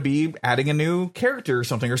 they've got to be adding a new character or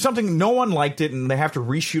something no one liked it and they have to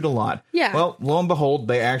reshoot a lot. Yeah. Well, lo and behold,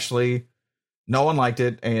 no one liked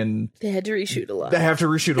it and They had to reshoot a lot. they have to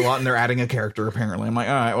reshoot a lot and they're adding a character apparently. I'm like,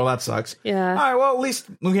 all right, well, that sucks. Yeah. All right, well, at least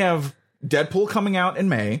we have Deadpool coming out in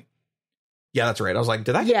May. Yeah, that's right. I was like,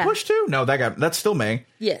 did that get pushed too? No, that's still May.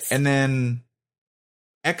 Yes. And then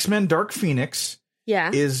X-Men Dark Phoenix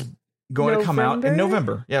is going to come out in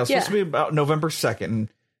November. Yeah, it's supposed to be about November 2nd. And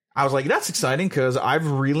I was like, that's exciting because I've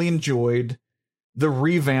really enjoyed the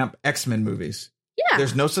revamp X-Men movies. Yeah.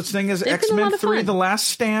 There's no such thing as They've X-Men 3 The Last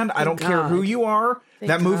Stand. I don't care who you are.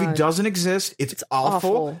 That movie doesn't exist. It's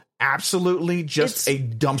awful. Absolutely just a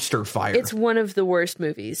dumpster fire. It's one of the worst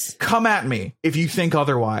movies. Come at me if you think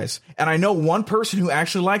otherwise. And I know one person who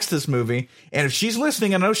actually likes this movie. And if she's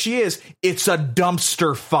listening, I know she is. It's a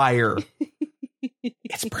dumpster fire.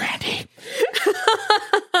 It's Brandy.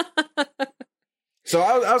 So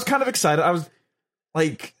I was kind of excited. I was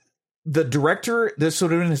like, the director, this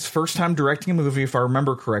would have been his first time directing a movie, if I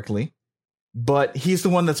remember correctly. But he's the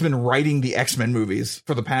one that's been writing the X-Men movies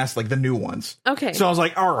for the past, like the new ones. Okay. So I was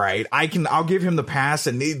like, all right, I'll give him the pass,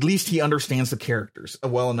 and at least he understands the characters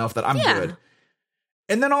well enough that I'm good.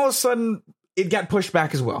 And then all of a sudden, it got pushed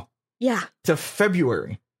back as well. Yeah. To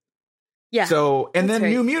February. Yeah. So, and then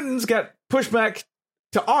New Mutants got pushed back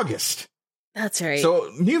to August. That's right.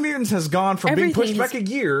 So New Mutants has gone from being pushed back a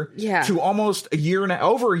year to almost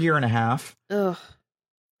over a year and a half. Ugh.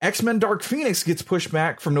 X-Men Dark Phoenix gets pushed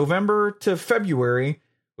back from November to February,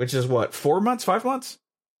 which is what, 4 months, 5 months?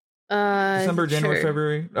 December, January,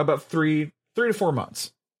 February, about 3 to 4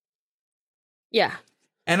 months. Yeah.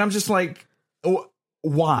 And I'm just like,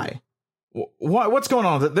 why? What's going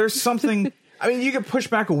on? There's something. I mean, you could push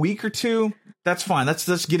back a week or two. That's fine. That's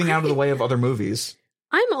just getting out of the way of other movies.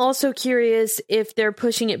 I'm also curious if they're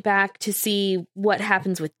pushing it back to see what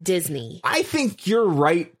happens with Disney. I think you're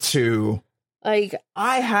right too. Like,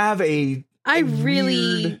 I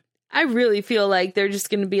really feel like they're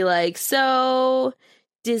just going to be like, so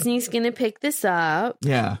Disney's going to pick this up.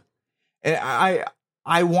 Yeah. And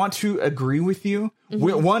I want to agree with you.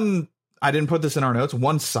 Mm-hmm. One, I didn't put this in our notes.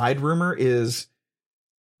 One side rumor is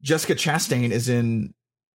Jessica Chastain is in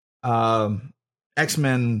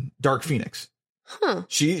X-Men Dark Phoenix. Huh.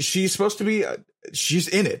 She's supposed to be, she's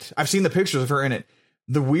in it. I've seen the pictures of her in it.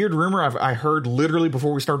 The weird rumor I heard literally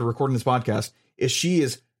before we started recording this podcast is she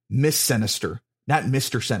is Miss Sinister, not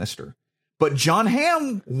Mr. Sinister. But John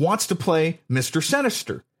Hamm wants to play Mr.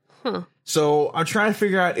 Sinister. Huh. So I'm trying to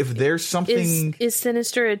figure out if there's something. Is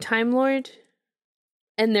Sinister a Time Lord?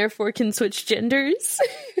 And therefore can switch genders?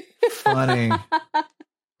 Funny.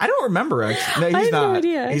 I don't remember, actually. No, he's not. No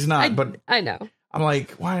idea. He's not, but I know. I'm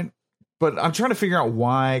like, why? But I'm trying to figure out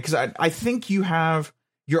why, because I think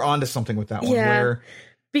you're onto something with that one. Yeah, where,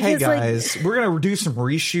 hey guys, we're gonna do some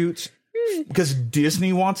reshoots because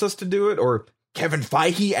Disney wants us to do it, or Kevin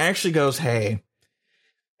Feige actually goes, "Hey,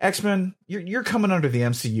 X-Men, you're coming under the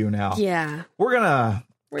MCU now. Yeah, we're gonna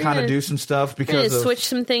kind of do some stuff because switch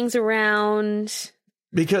some things around.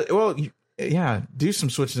 Because do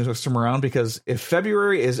some switching around because if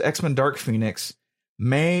February is X-Men Dark Phoenix,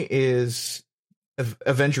 May is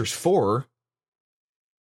Avengers 4.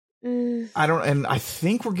 I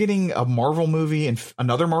think we're getting a Marvel movie and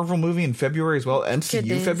another Marvel movie in February as well.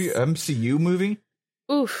 MCU movie.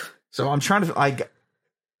 Oof. So I'm trying to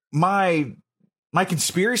my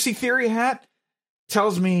conspiracy theory hat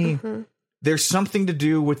tells me there's something to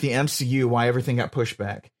do with the MCU why everything got pushed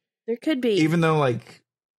back. There could be. Even though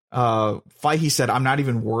Feige said I'm not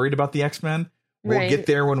even worried about the X-Men. We'll get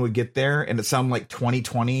there when we get there, and it sounded like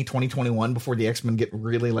 2020, 2021 before the X-Men get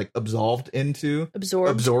really absorbed.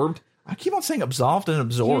 I keep on saying absolved and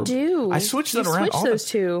absorbed. You do. I switch that around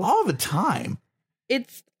all the time.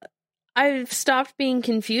 I've stopped being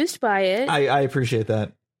confused by it. I appreciate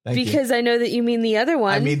that. Thank you. Because I know that you mean the other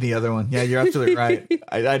one. I mean the other one. Yeah, you're absolutely right.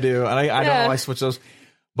 I do. And I don't know why I switch those.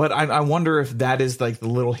 But I wonder if that is the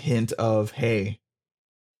little hint of, hey,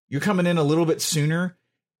 you're coming in a little bit sooner.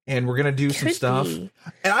 And we're gonna do some stuff, and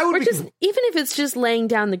I would even if it's just laying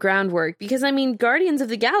down the groundwork. Because I mean, Guardians of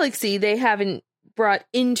the Galaxy, they haven't brought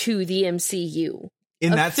into the MCU.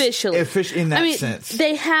 In officially. in that sense.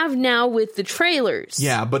 They have now with the trailers.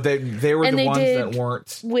 Yeah, but they were the ones that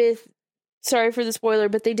weren't. Sorry for the spoiler,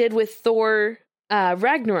 but they did with Thor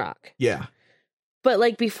Ragnarok. Yeah. But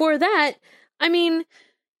like before that, I mean,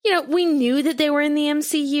 we knew that they were in the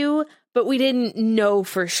MCU, but we didn't know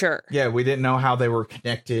for sure. Yeah, we didn't know how they were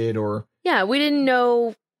connected or... Yeah, we didn't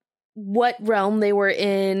know what realm they were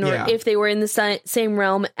in or if they were in the same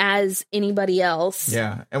realm as anybody else.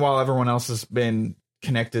 Yeah, and while everyone else has been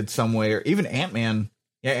connected some way, or even Ant-Man.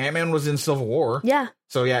 Yeah, Ant-Man was in Civil War. Yeah.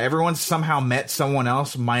 So yeah, everyone somehow met someone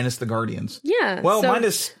else minus the Guardians. Yeah. Well,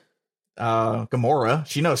 minus Gamora.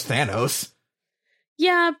 She knows Thanos.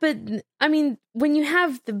 Yeah, but I mean, when you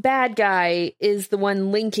have the bad guy is the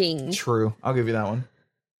one linking. True. I'll give you that one.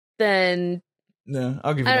 Then. No,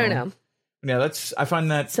 I'll give you that one. I don't know. Yeah, I find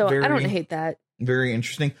that so I don't hate that. Very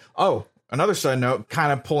interesting. Oh, another side note,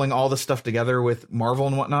 kind of pulling all this stuff together with Marvel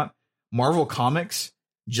and whatnot. Marvel Comics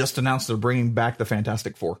just announced they're bringing back the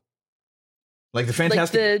Fantastic Four. Like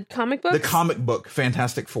the comic book? The comic book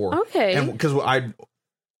Fantastic Four. Okay. And because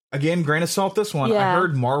again, grain of salt this one, I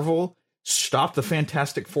heard Marvel stopped the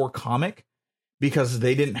Fantastic Four comic because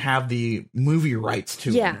they didn't have the movie rights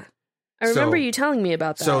to them. I remember you telling me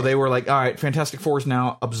about that. So they were like, all right, Fantastic Four is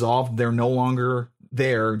now absolved. They're no longer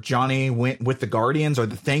there. Johnny went with the Guardians, or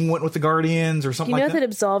the Thing went with the Guardians, or something like that. You know that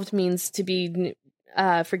absolved means to be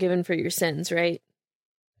forgiven for your sins, right?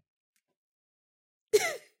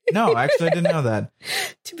 No, actually, I didn't know that.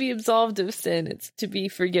 To be absolved of sin, it's to be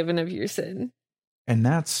forgiven of your sin. And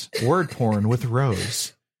that's word porn with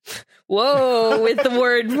Rose. Whoa, with the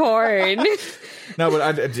word porn. No,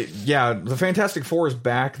 but the Fantastic Four is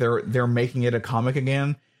back. They're making it a comic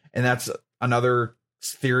again, and that's another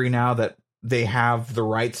theory now that they have the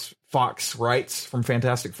rights, Fox rights from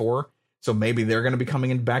Fantastic Four. So maybe they're going to be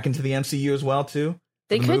coming back into the MCU as well too.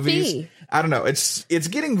 They could be. I don't know. It's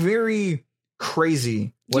getting very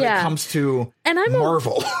crazy when it comes to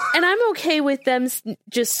Marvel. And I'm okay with them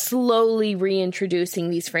just slowly reintroducing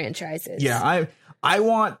these franchises. Yeah, I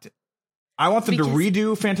want them to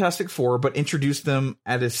redo Fantastic Four, but introduce them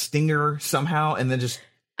at a stinger somehow, and then just...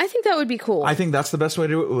 I think that would be cool. I think that's the best way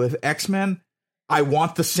to do it. With X-Men, I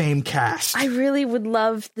want the same cast. I really would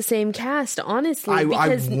love the same cast, honestly. I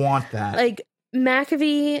want that. Like,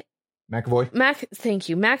 McAvoy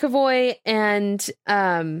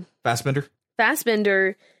and...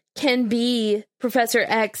 Fassbender can be Professor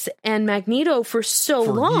X and Magneto for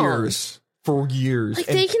long. For years. Like,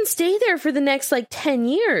 they can stay there for the next, 10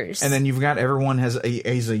 years. And then you've got everyone as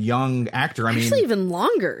a young actor. Actually, even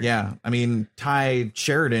longer. Yeah. I mean, Ty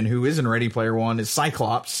Sheridan, who is in Ready Player One, is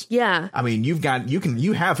Cyclops. Yeah. I mean,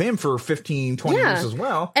 you have him for 15, 20 years as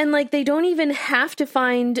well. And, they don't even have to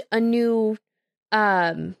find a new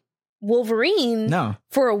Wolverine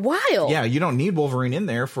for a while. Yeah, you don't need Wolverine in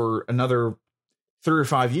there for another 3 or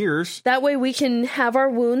 5 years. That way we can have our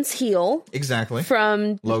wounds heal. Exactly.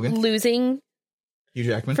 From losing Hugh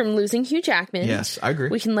Jackman. Yes, I agree.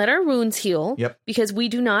 We can let our wounds heal. Yep. Because we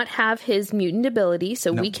do not have his mutant ability,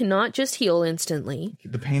 so we cannot just heal instantly.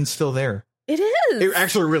 The pain's still there. It is. It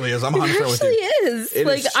actually really is. I'm 100% with you. It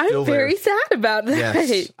actually is. I'm very sad about that.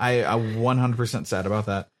 Yes, I 100% sad about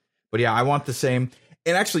that. But yeah, I want the same.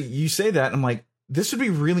 And actually, you say that, and I'm like, this would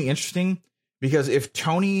be really interesting, because if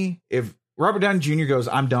Robert Downey Jr. goes,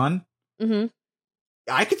 I'm done,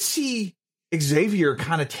 I could see Xavier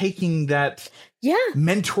kind of taking that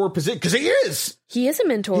mentor position, because he is. He is a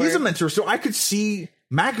mentor. He's a mentor. So I could see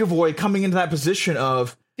McAvoy coming into that position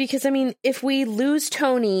of... Because, I mean, if we lose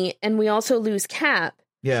Tony and we also lose Cap,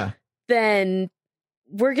 then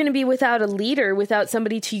we're going to be without a leader, without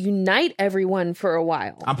somebody to unite everyone for a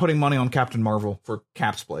while. I'm putting money on Captain Marvel for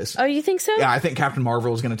Cap's place. Oh, you think so? Yeah, I think Captain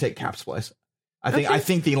Marvel is going to take Cap's place. I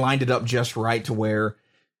think they lined it up just right to where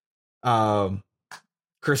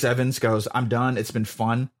Chris Evans goes, I'm done. It's been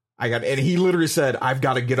fun. And he literally said, I've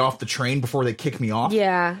got to get off the train before they kick me off.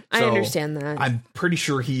 Yeah, I understand that. I'm pretty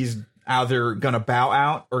sure he's either going to bow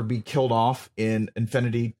out or be killed off in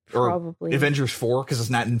Avengers 4, because it's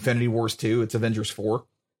not Infinity Wars 2, it's Avengers 4.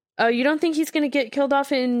 Oh, you don't think he's going to get killed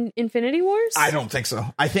off in Infinity Wars? I don't think so.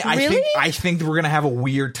 I think we're going to have a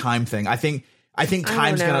weird time thing. I think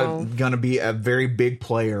time's gonna be a very big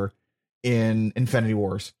player in Infinity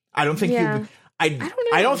Wars. I don't think I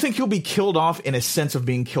don't think he'll be killed off in a sense of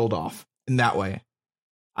being killed off in that way.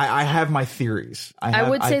 I have my theories. I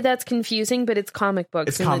would say that's confusing, but it's comic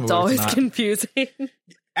books, and it's always confusing.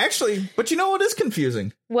 Actually, but you know what is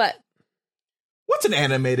confusing? What? What's an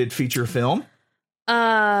animated feature film?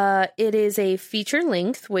 It is a feature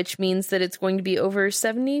length, which means that it's going to be over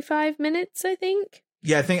 75 minutes, I think.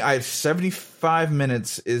 Yeah, I think 75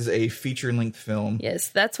 minutes is a feature-length film. Yes,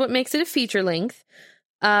 that's what makes it a feature length.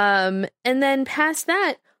 And then past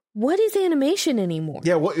that, what is animation anymore?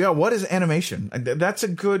 Yeah, what is animation? That's a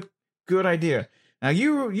good idea. Now,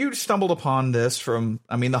 you stumbled upon this from,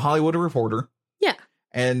 The Hollywood Reporter. Yeah.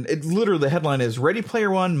 And it literally, the headline is, Ready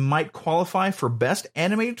Player One might qualify for Best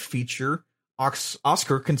Animated Feature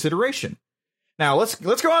Oscar consideration. Now, let's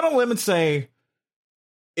go out on a limb and say,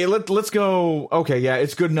 let's go, okay, yeah,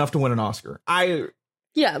 it's good enough to win an Oscar.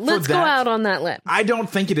 Let's go out on that limb. I don't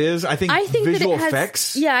think it is. I think visual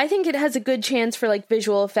effects. Yeah, I think it has a good chance for like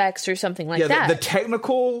visual effects or something like that. The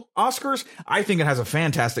technical Oscars, I think it has a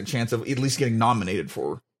fantastic chance of at least getting nominated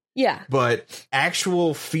for. Yeah. But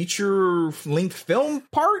actual feature-length film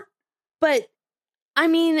part? But,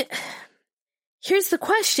 here's the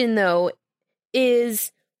question, though,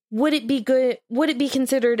 is would it be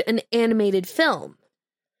considered an animated film?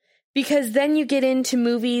 Because then you get into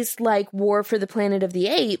movies like War for the Planet of the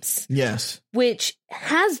Apes. Yes. Which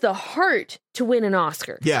has the heart to win an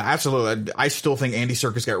Oscar. Yeah, absolutely. I still think Andy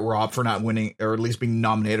Serkis got robbed for not winning, or at least being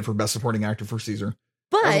nominated for Best Supporting Actor for Caesar.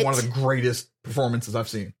 But that was one of the greatest performances I've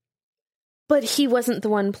seen. But he wasn't the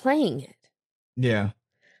one playing it. Yeah.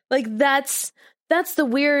 Like, that's the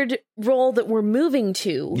weird role that we're moving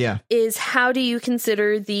to. Yeah. Is how do you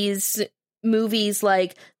consider these movies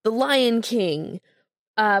like The Lion King,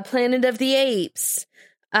 Planet of the Apes,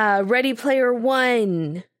 Ready Player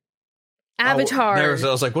One, Avatar. I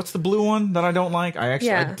was like, what's the blue one that I don't like? I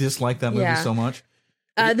dislike that movie so much.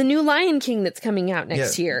 The new Lion King that's coming out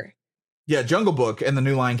next year. Yeah, Jungle Book and the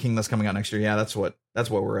new Lion King that's coming out next year. Yeah, that's what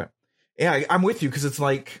we're at. Yeah, I'm with you because it's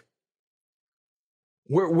like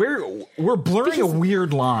we're blurring a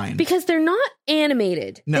weird line because they're not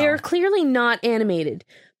animated. No. They're clearly not animated,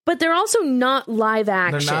 but they're also not live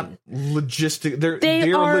action. They're not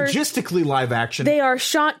they are logistically live action. They are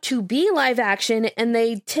shot to be live action, and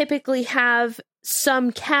they typically have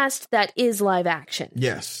some cast that is live action.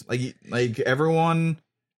 Yes, like everyone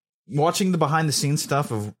watching the behind the scenes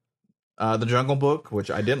stuff of the Jungle Book,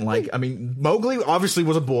 which I didn't like. Mowgli obviously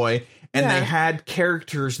was a boy, and they had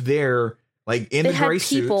characters there, like in the gray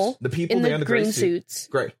suits. The people in there in the green suits.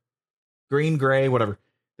 Green, gray, whatever.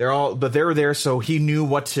 They were there, so he knew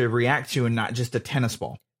what to react to, and not just a tennis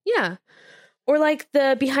ball. Yeah, or like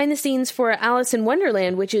the behind the scenes for Alice in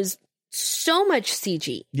Wonderland, which is so much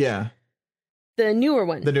CG. Yeah, the newer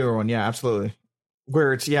one. Yeah, absolutely.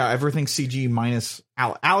 Where it's everything's CG minus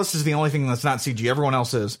Alice is the only thing that's not CG. Everyone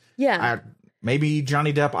else is. Yeah. Maybe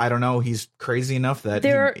Johnny Depp. I don't know. He's crazy enough that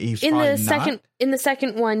he's in probably the second not. In the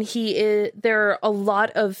second one, there are a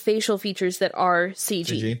lot of facial features that are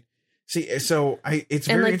CG. See, so it's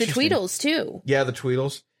and very like the interesting. Tweedles too. Yeah, the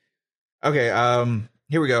Tweedles. Okay,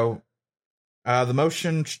 here we go. The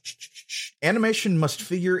motion animation must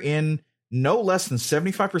figure in no less than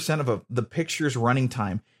 75% of the picture's running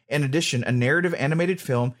time. In addition, a narrative animated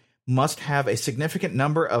film must have a significant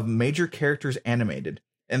number of major characters animated.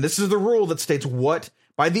 And this is the rule that states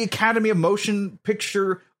by the Academy of Motion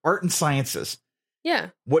Picture Art and Sciences. Yeah.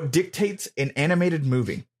 What dictates an animated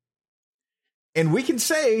movie. And we can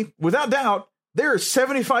say, without doubt, there is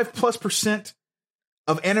 75+%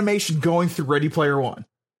 of animation going through Ready Player One.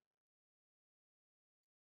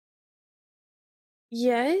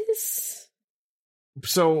 Yes.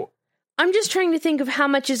 So I'm just trying to think of how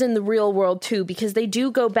much is in the real world too, because they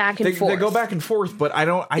do go back and forth. They go back and forth, but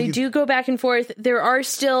they do go back and forth. There are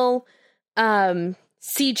still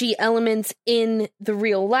CG elements in the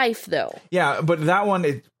real life, though. Yeah, but that one,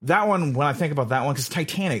 when I think about that one, because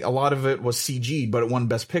Titanic, a lot of it was CG, but it won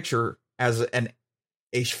Best Picture as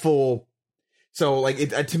a full. So, like,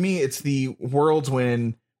 to me, it's the worlds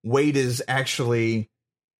when Wade is actually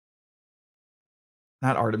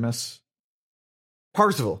not Artemis,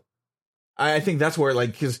 Parzival. I think that's where,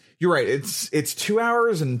 like, because you're right, it's 2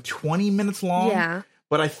 hours and 20 minutes long. Yeah,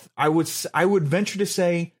 but I would venture to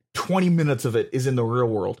say 20 minutes of it is in the real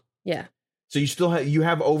world. Yeah. So you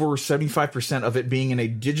have over 75% of it being in a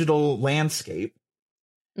digital landscape,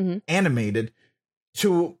 animated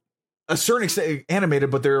to a certain extent animated,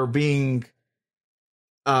 but they're being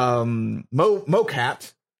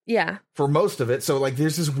mocapped. Yeah. For most of it. So like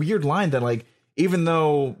there's this weird line that like even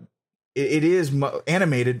though it is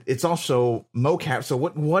animated, it's also mocap. So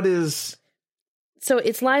what is? So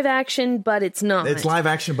it's live action, but it's not. It's live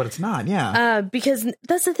action, but it's not. Yeah. Because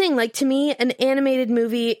that's the thing. Like to me, an animated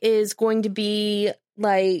movie is going to be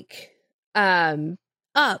like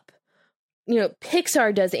Up,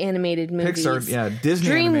 Pixar does animated movies. Pixar, yeah, Disney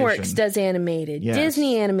DreamWorks animation. does animated. Yes.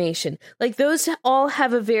 Disney animation. Like those all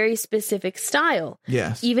have a very specific style.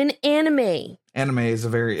 Yes. Even anime Anime is a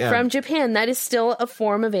very from Japan, that is still a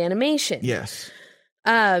form of animation. Yes.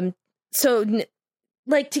 So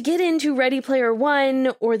like to get into Ready Player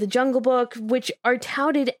One or The Jungle Book, which are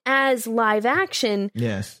touted as live action,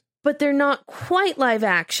 Yes. but they're not quite live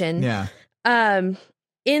action. Yeah.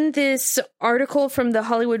 In this article from the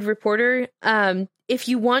Hollywood Reporter, if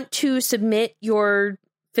you want to submit your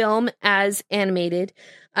film as animated,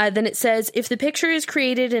 then it says, if the picture is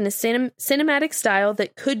created in a cinematic style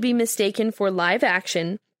that could be mistaken for live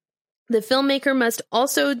action, the filmmaker must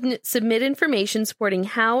also submit information supporting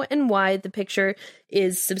how and why the picture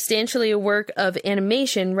is substantially a work of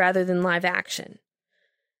animation rather than live action.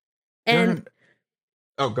 And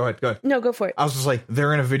oh, go ahead. No, go for it. I was just like,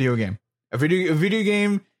 they're in a video game. A video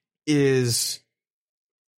game is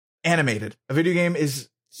animated. A video game is...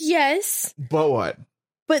 Yes. But what?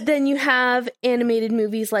 But then you have animated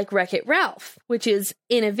movies like Wreck-It Ralph, which is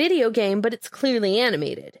in a video game, but it's clearly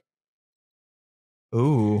animated.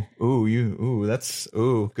 Good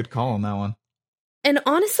call on that one. And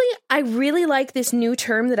honestly, I really like this new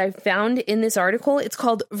term that I found in this article. It's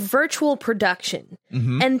called virtual production.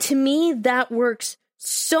 Mm-hmm. And to me, that works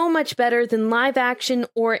so much better than live action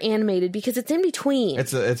or animated because it's in between.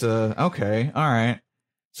 Okay, all right.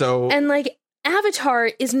 So, and like Avatar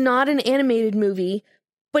is not an animated movie,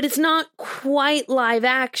 but it's not quite live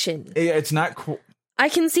action. It's not I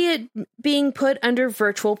can see it being put under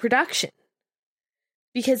virtual production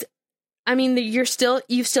because I mean you've still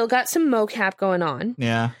got some mocap going on.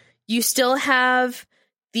 Yeah. You still have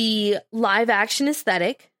the live action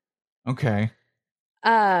aesthetic. Okay.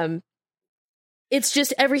 It's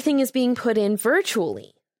just everything is being put in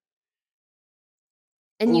virtually.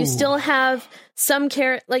 And you still have some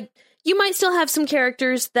you might still have some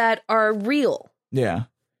characters that are real. Yeah.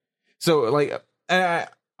 So like I'm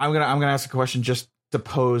going to ask a question just to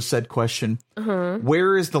pose said question. Uh-huh.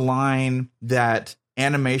 Where is the line that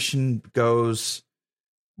animation goes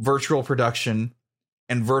virtual production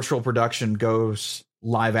and virtual production goes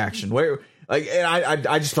live action? Where like, and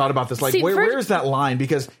I just thought about this. Like, where is that line?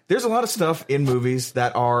 Because there's a lot of stuff in movies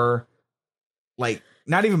that are like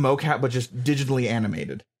not even mocap, but just digitally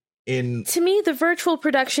animated. To me, the virtual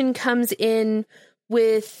production comes in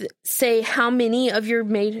with, say, how many of your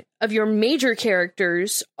major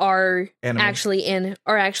characters are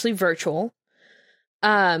actually virtual.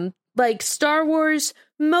 Like Star Wars,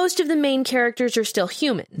 most of the main characters are still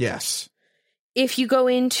human. Yes. If you go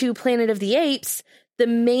into Planet of the Apes, the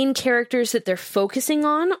main characters that they're focusing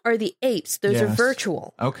on are the apes. Those are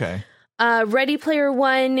virtual. Okay. Ready Player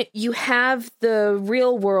One, you have the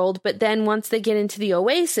real world, but then once they get into the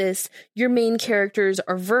Oasis, your main characters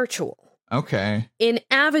are virtual. Okay. In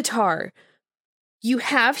Avatar, you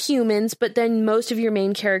have humans, but then most of your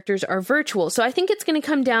main characters are virtual. So I think it's going to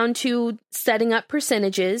come down to setting up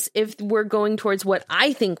percentages if we're going towards what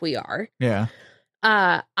I think we are. Yeah.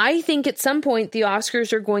 I think at some point the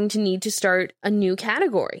Oscars are going to need to start a new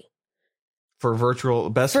category for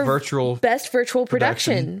best virtual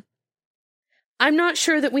production. I'm not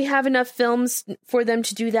sure that we have enough films for them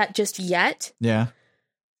to do that just yet. Yeah.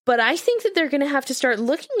 But I think that they're going to have to start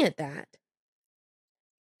looking at that.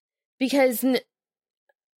 Because you're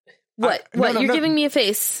giving me a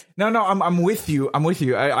face. No, I'm with you.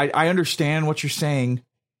 I understand what you're saying.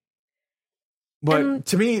 But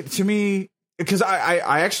to me, because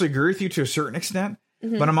I actually agree with you to a certain extent,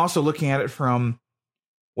 but I'm also looking at it from,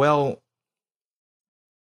 well,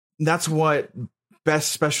 that's what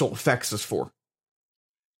best special effects is for.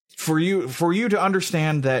 For you to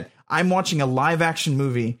understand that I'm watching a live action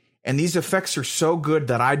movie and these effects are so good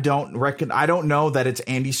that I don't know that it's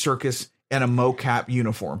Andy Serkis in a mocap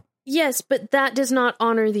uniform. Yes, but that does not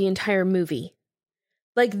honor the entire movie.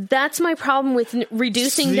 Like, that's my problem with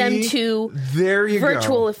reducing them to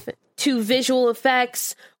to visual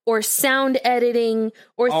effects or sound editing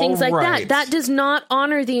or things like that. That does not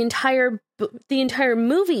honor the entire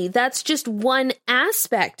movie. That's just one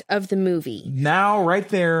aspect of the movie. Now, right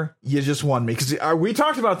there, you just won me. Because we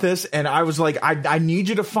talked about this, and I was like, I need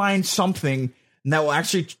you to find something that will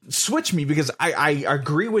actually switch me, because I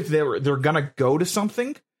agree with they're going to go to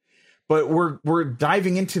something. But we're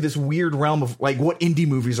diving into this weird realm of like what indie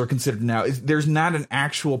movies are considered now. There's not an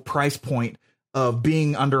actual price point of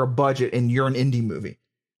being under a budget and you're an indie movie.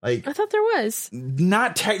 Like, I thought there was.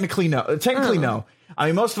 Not technically, no. No. I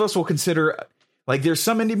mean, most of us will consider, like, there's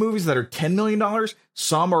some indie movies that are $10 million.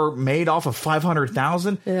 Some are made off of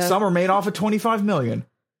 $500,000. Yeah. Some are made off of $25 million.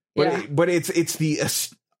 But it's the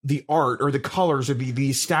the art or the colors or the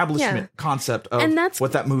establishment concept of and that's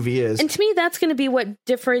what that movie is. And to me, that's going to be what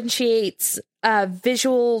differentiates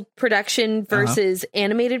visual production versus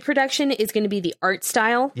animated production is going to be the art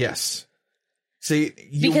style. Yes. See,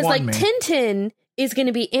 because like Tintin is going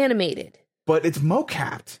to be animated, but it's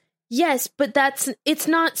mocapped. Yes, but it's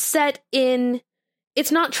not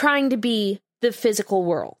it's not trying to be the physical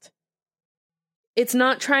world. It's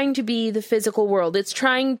not trying to be the physical world.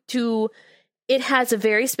 It has a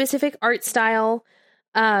very specific art style.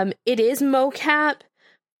 It is mocap,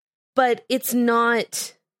 but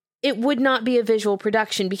it would not be a visual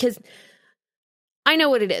production because I know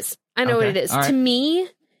what it is. What it is. Right. To me,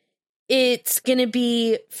 it's going to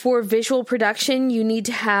be for visual production. You need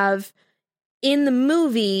to have in the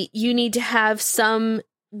movie, you need to have some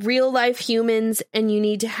real life humans and you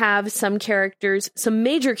need to have some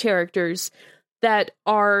major characters that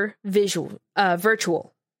are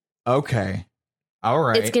virtual. Okay. All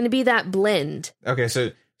right. It's going to be that blend. Okay,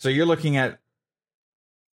 so you're looking at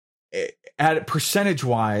percentage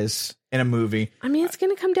wise in a movie. I mean, it's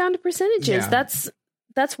going to come down to percentages. Yeah.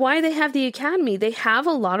 That's why they have the Academy. They have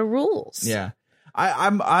a lot of rules. Yeah.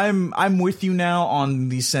 I'm with you now on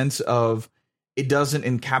the sense of it doesn't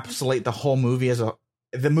encapsulate the whole movie as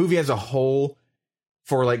a whole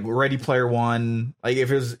for like Ready Player One. Like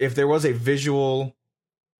if there was a visual,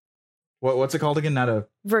 what's it called again? Not a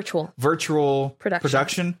virtual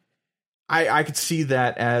production. I could see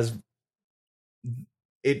that as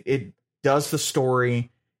it does the story.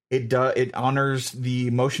 It honors the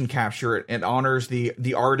motion capture. It honors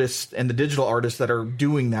the artists and the digital artists that are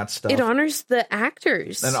doing that stuff. It honors the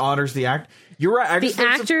actors. And honors the act. You're right. The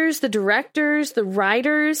actors, the directors, the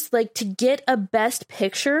writers. Like to get a best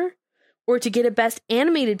picture or to get a best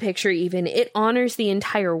animated picture, even it honors the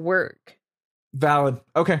entire work. Valid.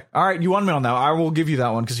 Okay. All right. You won me on that. I will give you that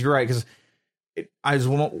one because you're right. Because I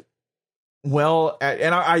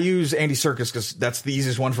use Andy Serkis because that's the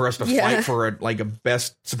easiest one for us to fight for a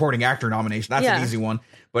best supporting actor nomination. That's an easy one.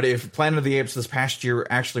 But if Planet of the Apes this past year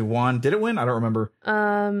actually won, did it win? I don't remember.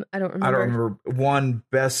 I don't remember. Won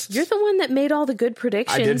best. You're the one that made all the good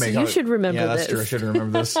predictions. I did make you should remember this. Yeah, that's true. I should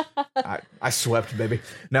remember this. I swept, baby.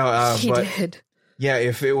 No, he did. Yeah,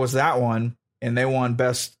 if it was that one and they won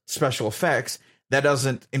best special effects, that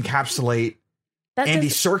doesn't encapsulate Andy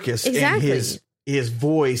Serkis in his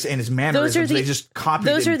voice and his mannerisms. They just copied.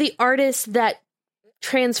 Those are the artists that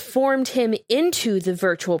transformed him into the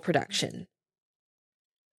virtual production.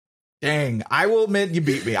 Dang, I will admit you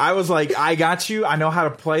beat me. I was like, I got you. I know how to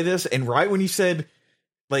play this. And right when you said,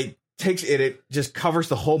 like, it just covers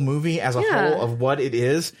the whole movie as a whole of what it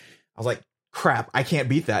is. I was like, crap, I can't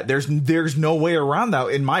beat that. There's no way around that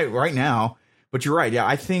in my right now. But you're right. Yeah,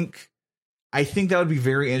 I think that would be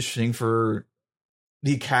very interesting for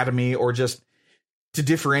the Academy or just to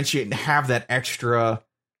differentiate and have that extra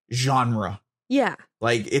genre. Yeah.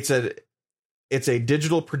 Like it's a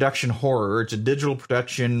digital production horror. It's a digital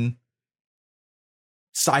production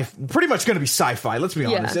pretty much going to be sci-fi. Let's be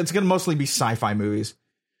honest. It's going to mostly be sci-fi movies.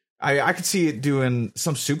 I could see it doing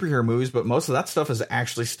some superhero movies, but most of that stuff is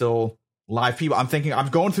actually still live people. I'm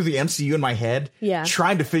going through the MCU in my head,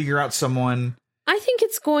 trying to figure out someone. I think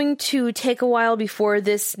it's going to take a while before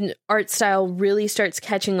this art style really starts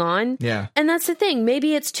catching on. Yeah. And that's the thing.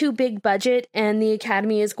 Maybe it's too big budget and the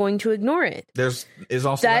Academy is going to ignore it. Is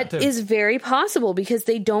also that is very possible because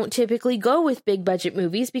they don't typically go with big budget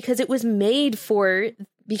movies because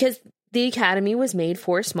the Academy was made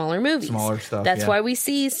for smaller movies. Smaller stuff. That's why we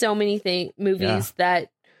see so many movies that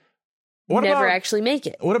never actually make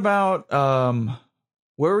it. What about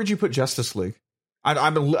where would you put Justice League?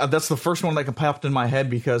 That's the first one that can pop in my head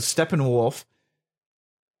because Steppenwolf,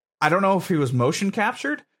 I don't know if he was motion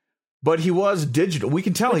captured, but he was digital. We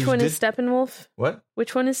can tell. Which one is Steppenwolf? What?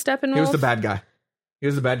 Which one is Steppenwolf? He was the bad guy. He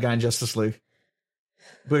was the bad guy in Justice League.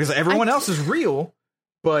 Because everyone else is real,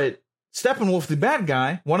 but Steppenwolf, the bad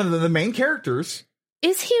guy, one of the main characters.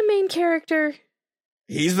 Is he a main character?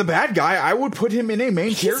 He's the bad guy. I would put him in a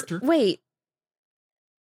main character. Wait.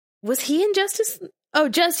 Was he in Justice League? Oh,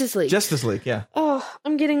 Justice League. Justice League, yeah. Oh,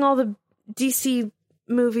 I'm getting all the DC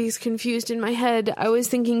movies confused in my head. I was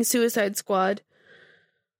thinking Suicide Squad.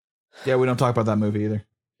 Yeah, we don't talk about that movie either.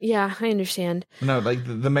 Yeah, I understand. No, like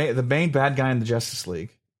the main bad guy in the Justice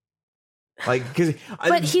League. Like,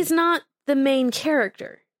 but he's not the main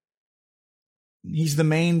character. He's the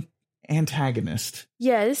main antagonist.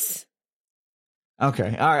 Yes.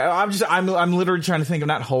 Okay. All right. I'm literally trying to think of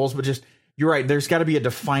not holes, but just you're right. There's got to be a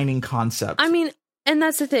defining concept. I mean. And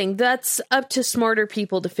that's the thing. That's up to smarter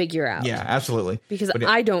people to figure out. Yeah, absolutely. Because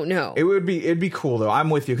I don't know. It'd be cool though.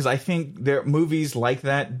 I'm with you because I think movies like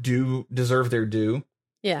that do deserve their due.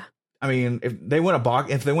 Yeah. I mean, if they win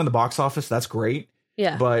the box office, that's great.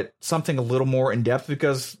 Yeah. But something a little more in depth,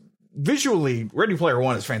 because visually, Ready Player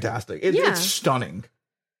One is fantastic. It's stunning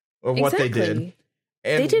of what they did.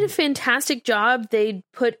 And they did a fantastic job. They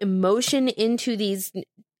put emotion into these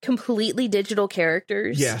completely digital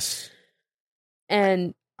characters. Yes.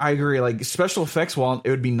 And I agree. Like, special effects, while it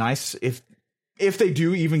would be nice if they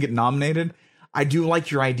do even get nominated, I do like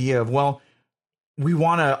your idea of, well, we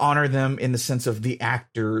want to honor them in the sense of the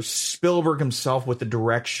actors, Spielberg himself with the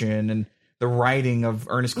direction and the writing of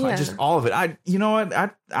Ernest Cline, just all of it. You know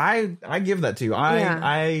what? I give that to you.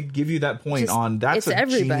 I give you that point on that's a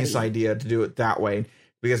genius idea to do it that way,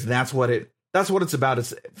 because that's what it's about.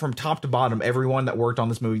 It's from top to bottom. Everyone that worked on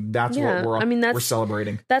this movie, that's what we're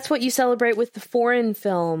celebrating. That's what you celebrate with the foreign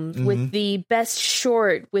film, with the best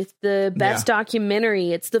short, with the best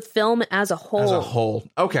documentary. It's the film as a whole. As a whole.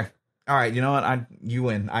 Okay. All right. You know what? You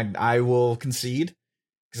win. I will concede,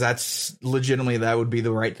 because that's legitimately, that would be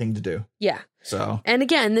the right thing to do. Yeah. So. And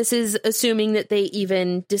again, this is assuming that they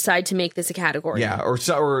even decide to make this a category. Yeah.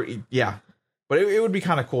 But it would be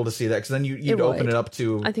kind of cool to see that, because then you'd open it up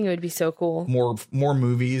to. I think it would be so cool. More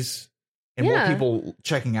movies and more people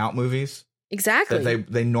checking out movies. Exactly.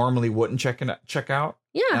 That they normally wouldn't check out.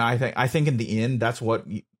 Yeah. And I think in the end, that's what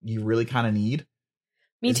you really kind of need.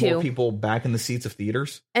 Me too. More people back in the seats of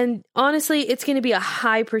theaters. And honestly, it's going to be a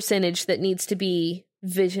high percentage that needs to be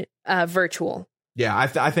virtual. Yeah,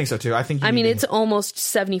 I think so too. I mean, it's almost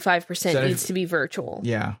 75% needs to be virtual.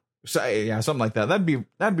 Yeah. So something like that. That'd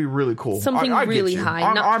be really cool. Something really high.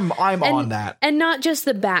 I'm on that. And not just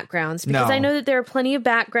the backgrounds, because I know that there are plenty of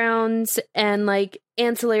backgrounds and like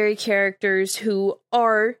ancillary characters who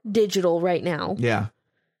are digital right now. Yeah.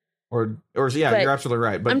 Or yeah, you're absolutely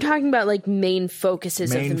right. But I'm talking about like main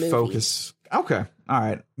focuses of the movie. Main focus. Okay. All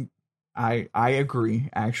right. I agree.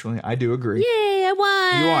 Actually, I do agree. Yay! I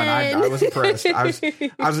won. You won. I was impressed.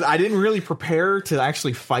 I didn't really prepare to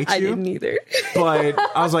actually fight you. I didn't either. But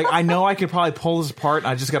I was like, I know I could probably pull this apart.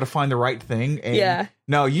 I just got to find the right thing. And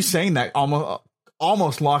no, you saying that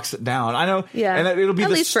almost locks it down. I know. Yeah. And it'll be at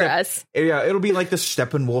least for us. Yeah. It'll be like the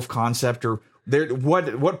Steppenwolf concept, or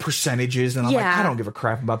what percentages, and I'm like, I don't give a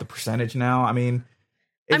crap about the percentage now. I mean,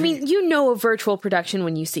 you know a virtual production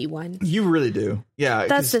when you see one. You really do. Yeah.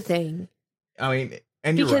 That's the thing. I mean,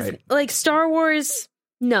 and you're right. Because like Star Wars,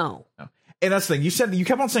 no. And that's the thing. You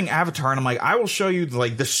kept on saying Avatar, and I'm like, I will show you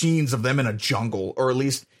like the scenes of them in a jungle, or at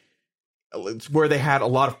least where they had a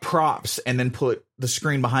lot of props and then put the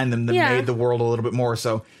screen behind them that made the world a little bit more.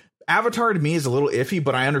 So Avatar to me is a little iffy,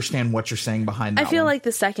 but I understand what you're saying behind that. I feel like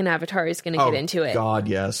the second Avatar is going to get into it. God,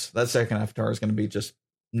 yes. That second Avatar is going to be just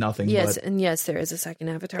nothing. Yes, and yes, there is a second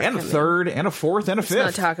Avatar. And a third, and a fourth, and a fifth.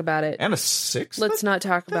 Let's not talk about it. And a sixth. Let's not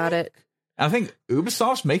talk about it. I think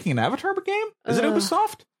Ubisoft's making an Avatar game. Is it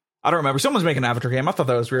Ubisoft? I don't remember. Someone's making an Avatar game. I thought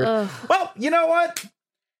that was weird. Well, you know what?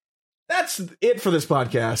 That's it for this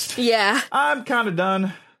podcast. Yeah. I'm kind of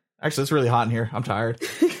done. Actually, it's really hot in here. I'm tired.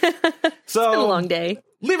 It's been a long day.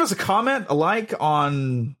 Leave us a comment, a like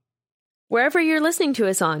on wherever you're listening to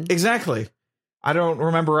us on. Exactly. I don't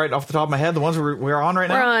remember right off the top of my head the ones we're on right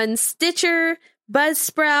now. We're on Stitcher,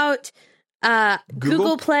 Buzzsprout,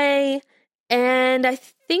 Google Play, and I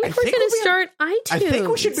think we're going to start iTunes. I think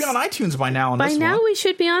we should be on iTunes by now. By now we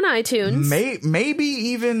should be on iTunes. Maybe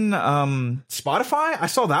even Spotify. I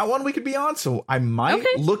saw that one we could be on, so I might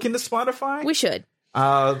look into Spotify. We should.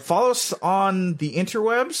 Follow us on the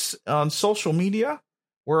interwebs, on social media.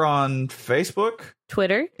 We're on Facebook,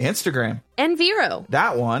 Twitter, Instagram, and Vero.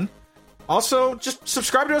 That one. Also, just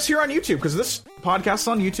subscribe to us here on YouTube, because this podcast's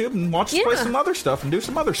on YouTube, and watch us play some other stuff and do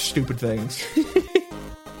some other stupid things.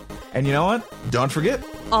 And you know what? Don't forget.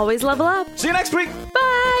 Always level up. See you next week.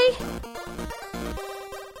 Bye.